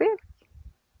 Look weird.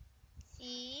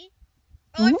 See?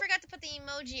 Oh, I Mhm. forgot to put the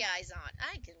emoji eyes on.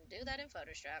 I can do that in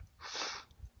Photoshop.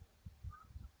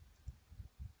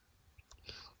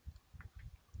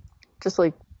 Just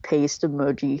like paste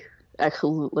emoji,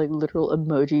 actual like literal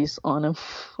emojis on them,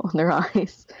 on their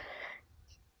eyes.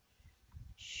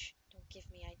 Shh, don't give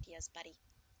me ideas, buddy.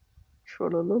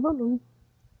 Tra-la-la-la-la.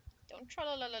 Don't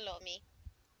troll me.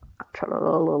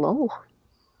 Tra-la-la-la-la.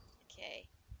 Okay.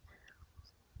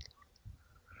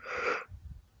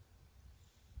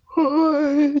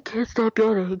 I can't stop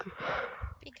yawning.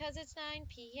 Because it's 9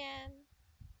 p.m.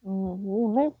 Gonna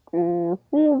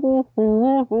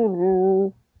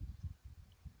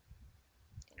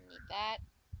need that.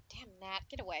 Damn, Nat,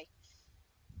 get away.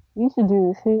 You should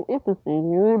do the same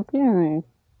episode you're doing.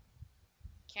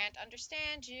 Can't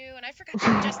understand you. And I forgot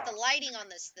to adjust the lighting on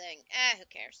this thing. Who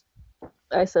cares?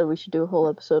 I said we should do a whole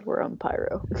episode where I'm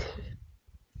Pyro.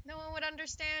 No one would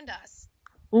understand us.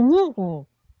 Mm-hmm.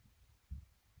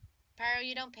 Pyro,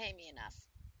 you don't pay me enough.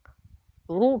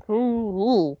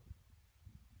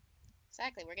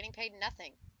 Exactly, we're getting paid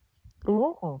nothing.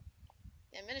 The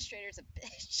administrator's a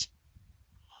bitch.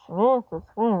 Okay,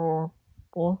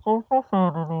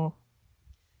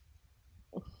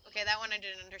 that one I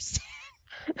didn't understand.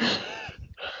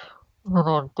 But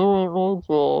I'm doing my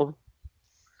job.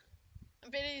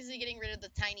 I'm busy getting rid of the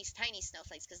tiny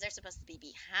snowflakes because they're supposed to be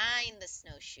behind the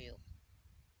snowshoe.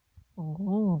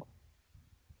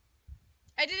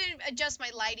 I didn't adjust my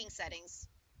lighting settings.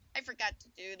 I forgot to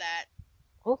do that.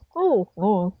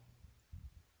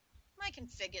 I can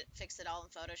fix it all in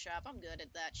Photoshop. I'm good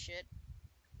at that shit.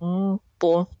 The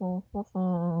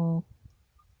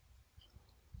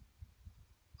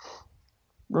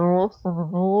rest of the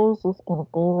videos is gonna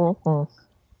be like this.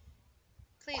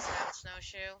 Please not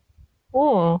snowshoe.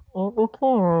 Yeah, it'll be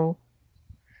Pyro.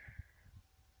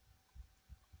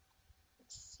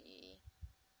 Let's see.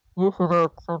 You should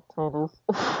add subtitles.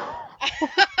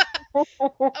 I'm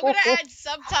gonna add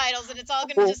subtitles and it's all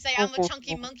gonna just say I'm the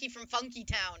chunky monkey from Funky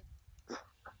Town.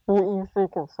 What you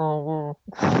think I'm saying?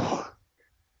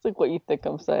 It's like what you think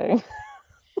I'm saying.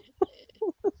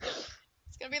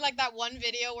 It's gonna be like that one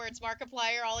video where it's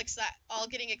Markiplier all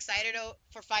getting excited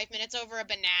for 5 minutes over a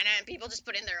banana and people just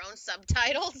put in their own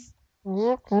subtitles.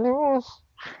 Yes, it is.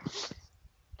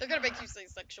 They're gonna make you say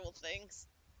sexual things.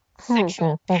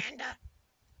 Sexual panda.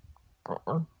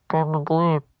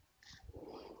 Probably.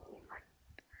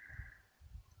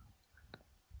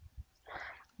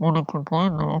 Wanna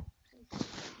complain though?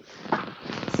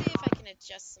 Let's see if I can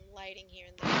adjust some lighting here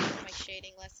and there for my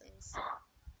shading lessons.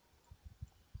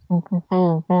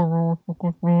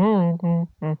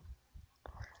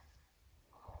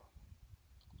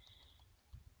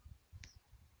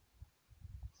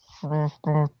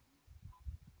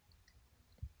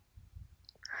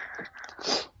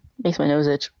 Makes my nose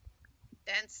itch.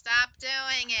 Then stop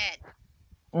doing it.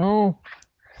 No.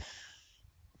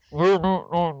 You're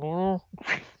not my mom. Oh,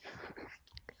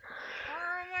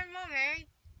 my mommy.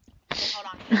 Okay, hold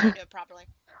on. I can do it properly.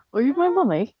 Are you my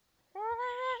mommy?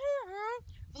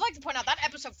 I'd like to point out that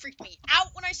episode freaked me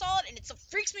out when I saw it, and it still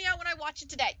freaks me out when I watch it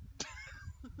today.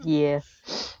 Yeah.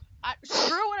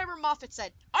 Screw whatever Moffat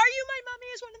said. Are You My Mommy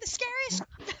is one of the scariest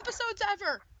episodes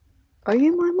ever. Are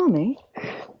you my mommy?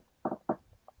 I'm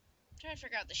trying to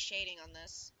figure out the shading on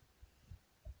this.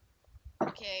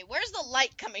 Okay, where's the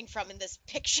light coming from in this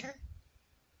picture?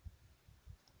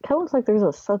 Kind of looks like there's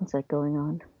a sunset going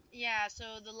on. Yeah,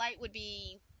 so the light would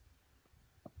be...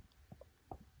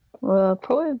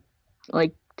 Probably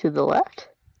like to the left.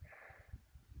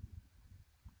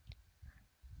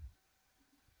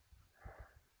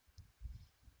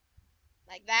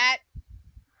 like that.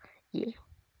 Yeah.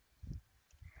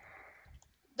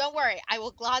 Don't worry, I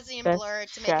will Gaussian Best blur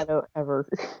to make shadow it... ever.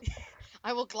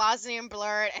 I will Gaussian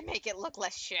blur it and make it look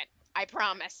less shit. I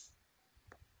promise.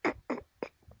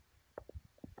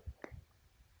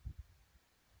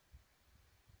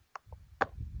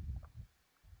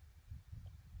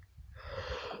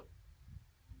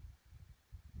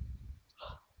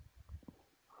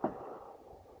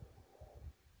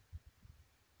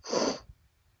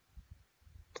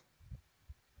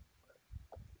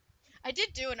 I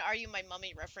did do an Are You My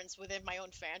Mummy reference within my own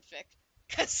fanfic.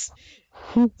 Because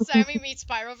Sammy meets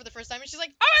Pyro for the first time and she's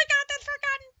like, oh my god, that's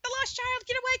forgotten! The lost child!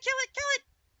 Get away! Kill it!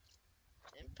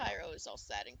 And Pyro is all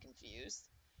sad and confused.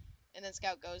 And then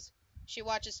Scout goes, She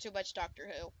watches too much Doctor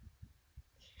Who.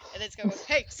 And then Scott goes,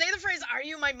 hey, say the phrase, are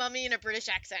you my mummy, in a British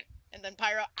accent. And then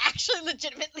Pyro actually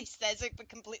legitimately says it, but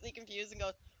completely confused and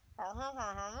goes,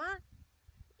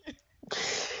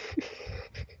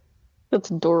 That's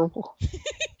adorable.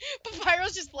 But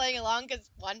Pyro's just playing along because,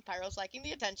 one, Pyro's liking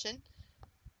the attention.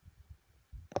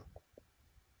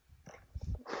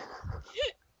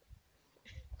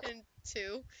 And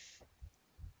two,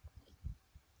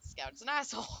 Scout's an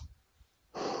asshole.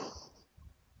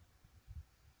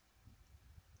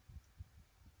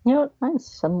 You know what? I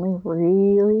suddenly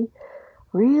really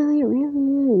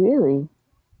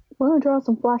want to draw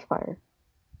some flash fire.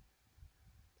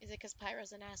 Is it because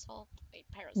Pyro's an asshole? Wait,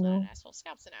 Pyro's No. not an asshole.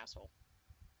 Scout's an asshole.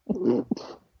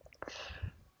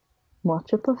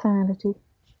 Watch your profanity.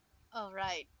 Oh,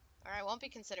 right. Or I won't be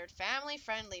considered family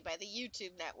friendly by the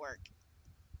YouTube network.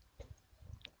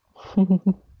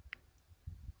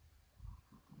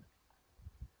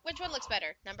 Which one looks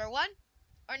better? Number 1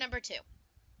 or number 2?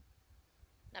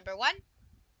 Number 1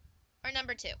 or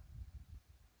number 2?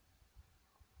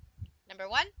 Number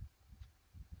 1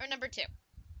 or number 2?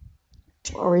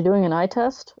 Are we doing an eye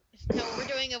test? No, we're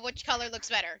doing a which color looks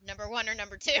better, number 1 or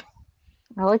number 2.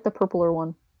 I like the purpler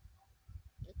one.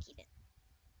 You keep it.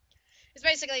 It's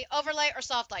basically overlay or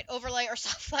soft light, overlay or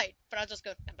soft light. But I'll just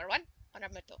go number 1 or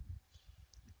number 2.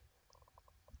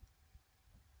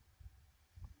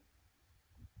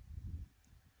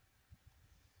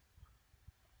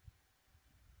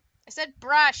 I said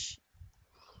brush.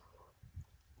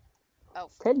 Oh.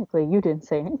 Technically, you didn't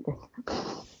say anything.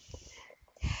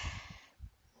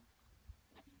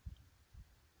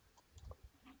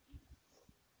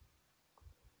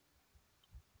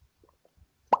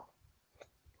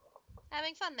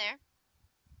 Having fun there.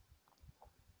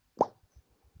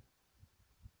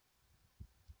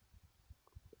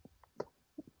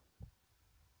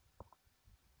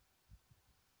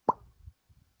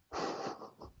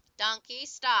 Donkey,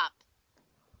 stop.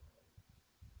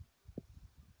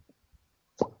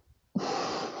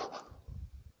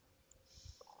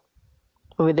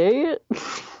 Are we there yet?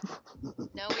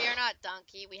 No, we are not,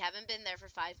 Donkey. We haven't been there for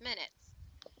 5 minutes.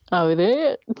 Are we there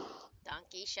yet?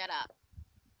 Donkey, shut up.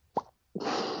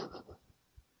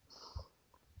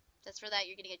 Just for that,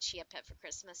 you're getting a chia pet for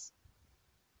Christmas.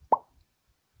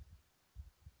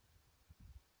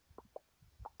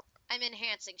 I'm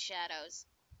enhancing shadows.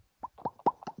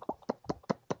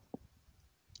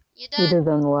 You done? You did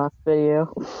that in the last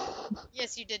video.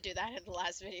 Yes, you did do that in the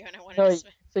last video, and I wanted No,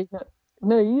 to...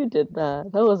 no, you did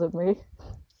that. That wasn't me.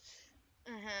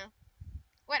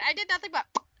 Wait, I did nothing but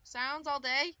sounds all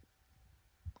day?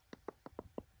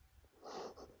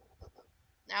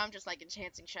 Now I'm just, like,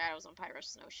 enhancing shadows on Pyro's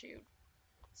snowshoe.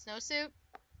 Snowsuit?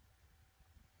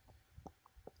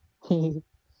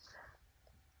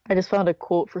 I just found a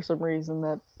quote for some reason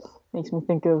that makes me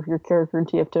think of your character in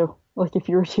TF2. Like, if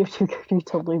you were a TF2 character, you'd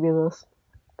totally be this.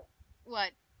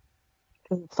 What?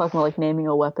 Because it's talking about, like, naming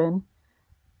a weapon.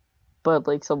 But,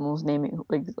 like, someone was naming,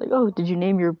 like, oh, did you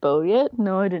name your bow yet?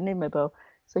 No, I didn't name my bow.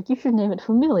 It's like, you should name it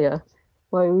Familia.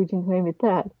 Why would you name it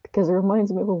that? Because it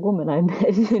reminds me of a woman I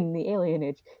met in the Alien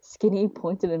Age. Skinny,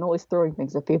 pointed, and always throwing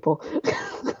things at people.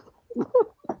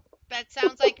 That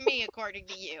sounds like me, according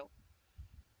to you.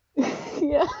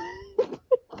 Yeah.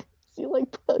 So you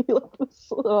like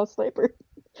the sniper.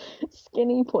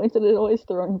 Skinny, pointed, and always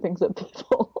throwing things at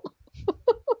people.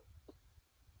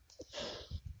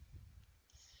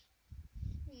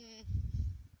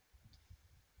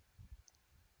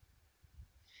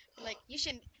 Like, you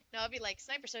should... No, I'd be like,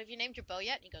 Sniper, so have you named your bow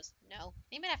yet? And he goes, no.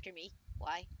 Name it after me.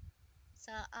 Why?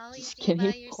 So always be by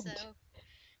yourself.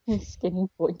 Skinny,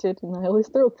 pointed, and I always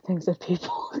throw things at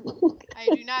people.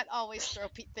 I do not always throw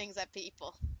things at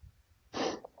people.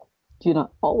 Do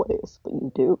not always, but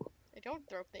you do. I don't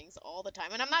throw things all the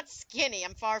time. And I'm not skinny.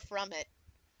 I'm far from it.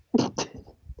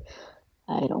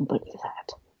 I don't believe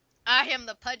that. I am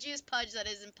the pudgiest pudge that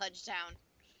is in Pudge Town.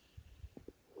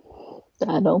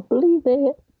 I don't believe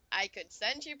it. I could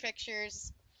send you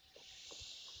pictures.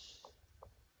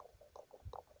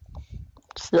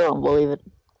 Still don't believe it.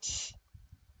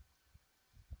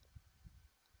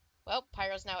 Well,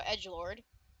 Pyro's now edgelord.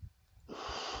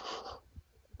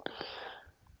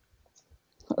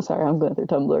 Sorry, I'm going through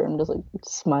Tumblr and just like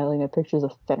smiling at pictures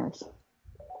of Fenners.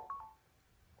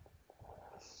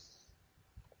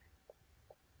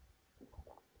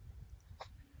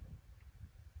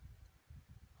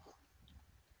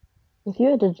 If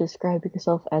you had to describe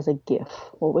yourself as a GIF,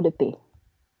 what would it be?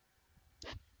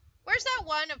 Where's that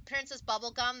one of Princess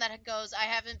Bubblegum that goes, I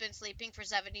haven't been sleeping for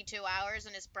 72 hours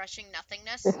and is brushing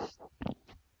nothingness?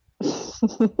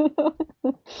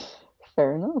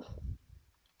 Fair enough.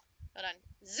 But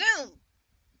Zoom!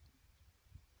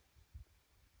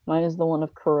 Mine is the one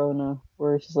of Corona,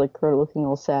 where she's like Corona looking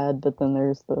all sad, but then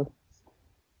there's the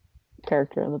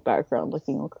character in the background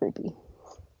looking all creepy.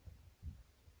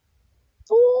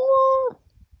 Oh,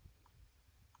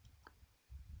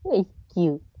 very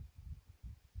cute.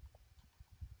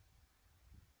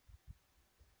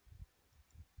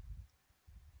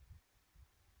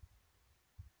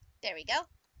 There we go.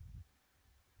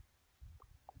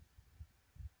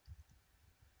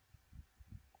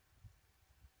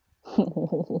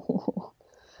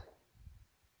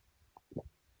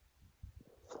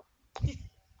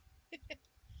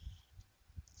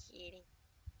 Kitty.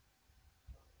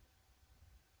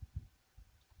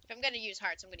 If I'm gonna use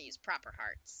hearts, I'm gonna use proper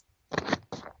hearts.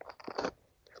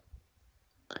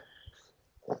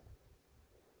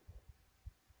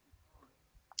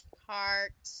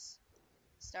 Hearts,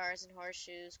 stars and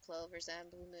horseshoes, clovers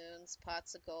and blue moons,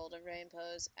 pots of gold and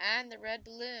rainbows, and the red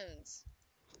balloons.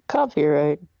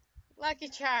 Copyright. Lucky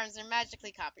Charms are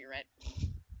magically copyright.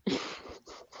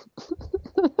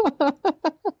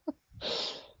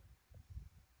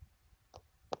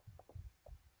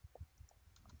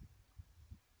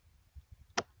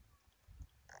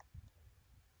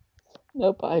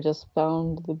 Nope, I just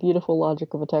found the beautiful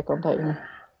logic of Attack on Titan.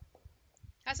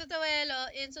 Casatuelo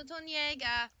in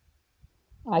Sotoniega.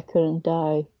 I couldn't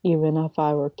die, even if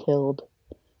I were killed.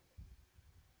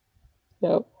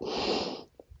 Yep.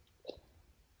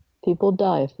 People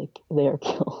die if they are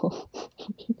killed.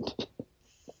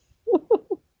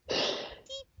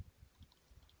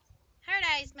 Hard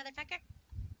eyes, motherfucker.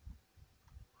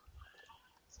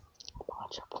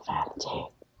 Watch your profanity.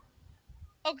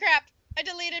 Oh crap! I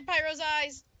deleted Pyro's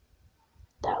eyes.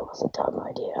 That was a dumb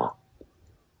idea.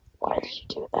 Why did you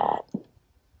do that?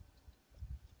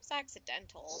 It's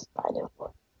accidental.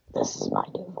 This is my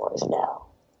new voice now.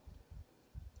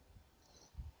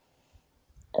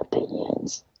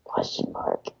 Opinions? Question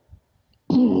mark.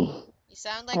 You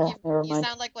sound like Never you mind.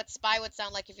 sound like what Spy would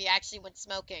sound like if he actually went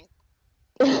smoking.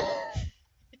 I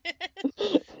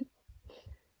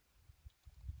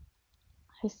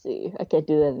see. I can't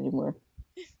do that anymore.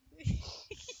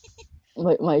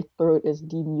 My throat is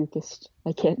demucused.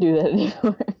 I can't do that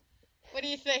anymore. What do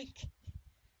you think?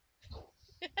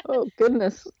 Oh,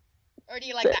 goodness. Or do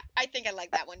you like that? I think I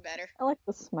like that one better. I like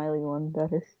the smiley one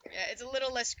better. Yeah, it's a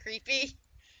little less creepy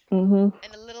Mm-hmm.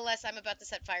 and a little less I'm about to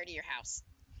set fire to your house.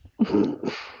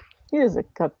 Here's a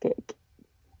cupcake.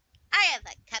 I have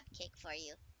a cupcake for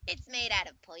you. It's made out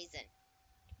of poison.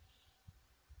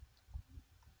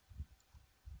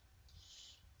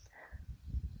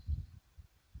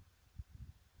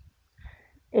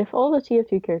 If all the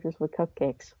TF2 characters were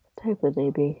cupcakes, what type would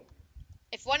they be?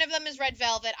 If one of them is red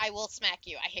velvet, I will smack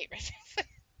you. I hate red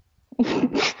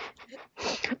velvet.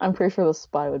 I'm pretty sure the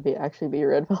spy would actually be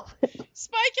red velvet.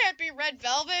 Spy can't be red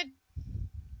velvet.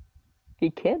 He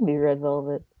can be red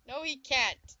velvet. No, he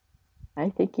can't. I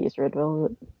think he's red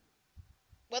velvet.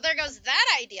 Well, there goes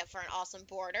that idea for an awesome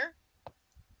border.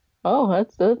 Oh,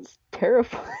 that's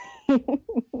terrifying.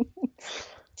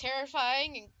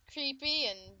 Terrifying and creepy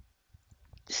and...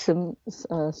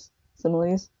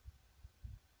 Similes?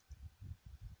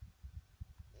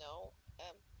 No.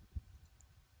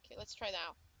 Okay, let's try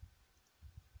now.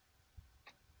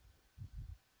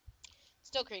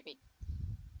 Still creepy.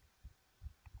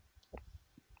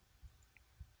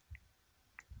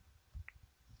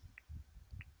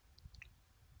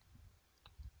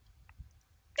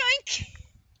 Doink!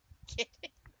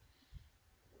 Kidding.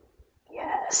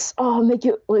 Yes. Oh, make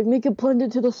it blend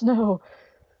into the snow.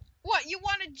 What, you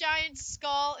want a giant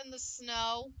skull in the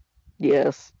snow?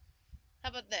 Yes. How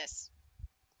about this?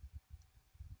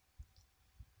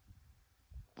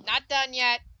 Not done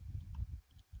yet.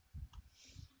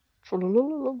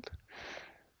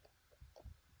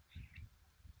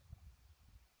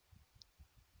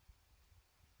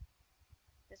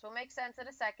 This will make sense in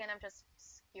a second. I'm just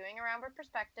skewing around with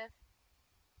perspective.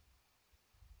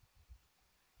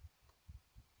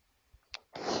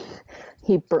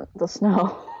 He burnt the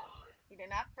snow. He did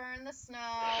not burn the snow.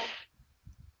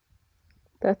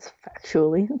 That's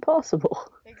factually impossible.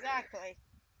 Exactly.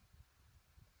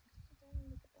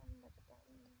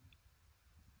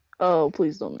 Oh,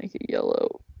 please don't make it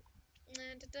yellow.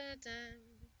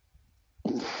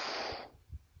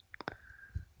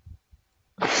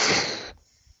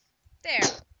 There.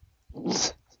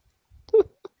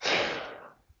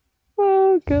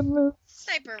 Oh, goodness.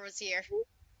 Sniper was here.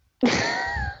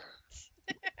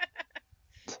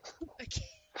 Okay.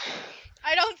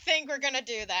 I don't think we're gonna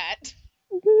do that.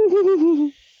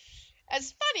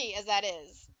 As funny as that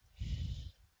is.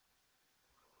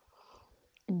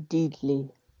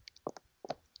 Indeedly.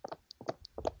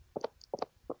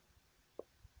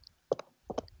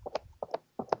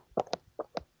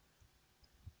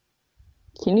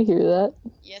 Can you hear that?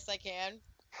 Yes, I can.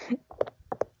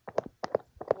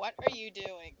 What are you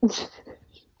doing?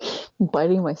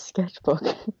 Biting my sketchbook.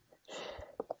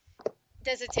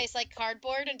 Does it taste like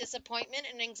cardboard and disappointment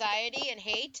and anxiety and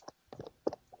hate?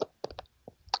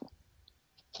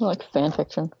 Like fan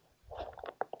fiction.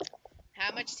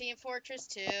 How much Team Fortress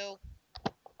 2?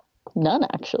 None,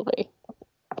 actually.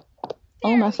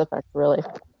 There Mass Effect, really.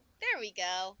 There we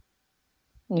go.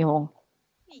 You know,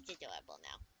 You get your level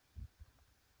now.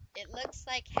 It looks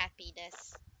like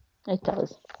happiness. it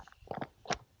does.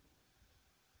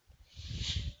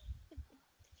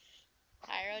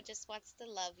 Pyro just wants to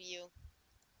love you.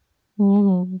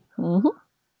 Mm-hmm.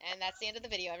 And that's the end of the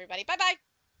video, everybody. Bye-bye.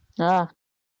 Ah.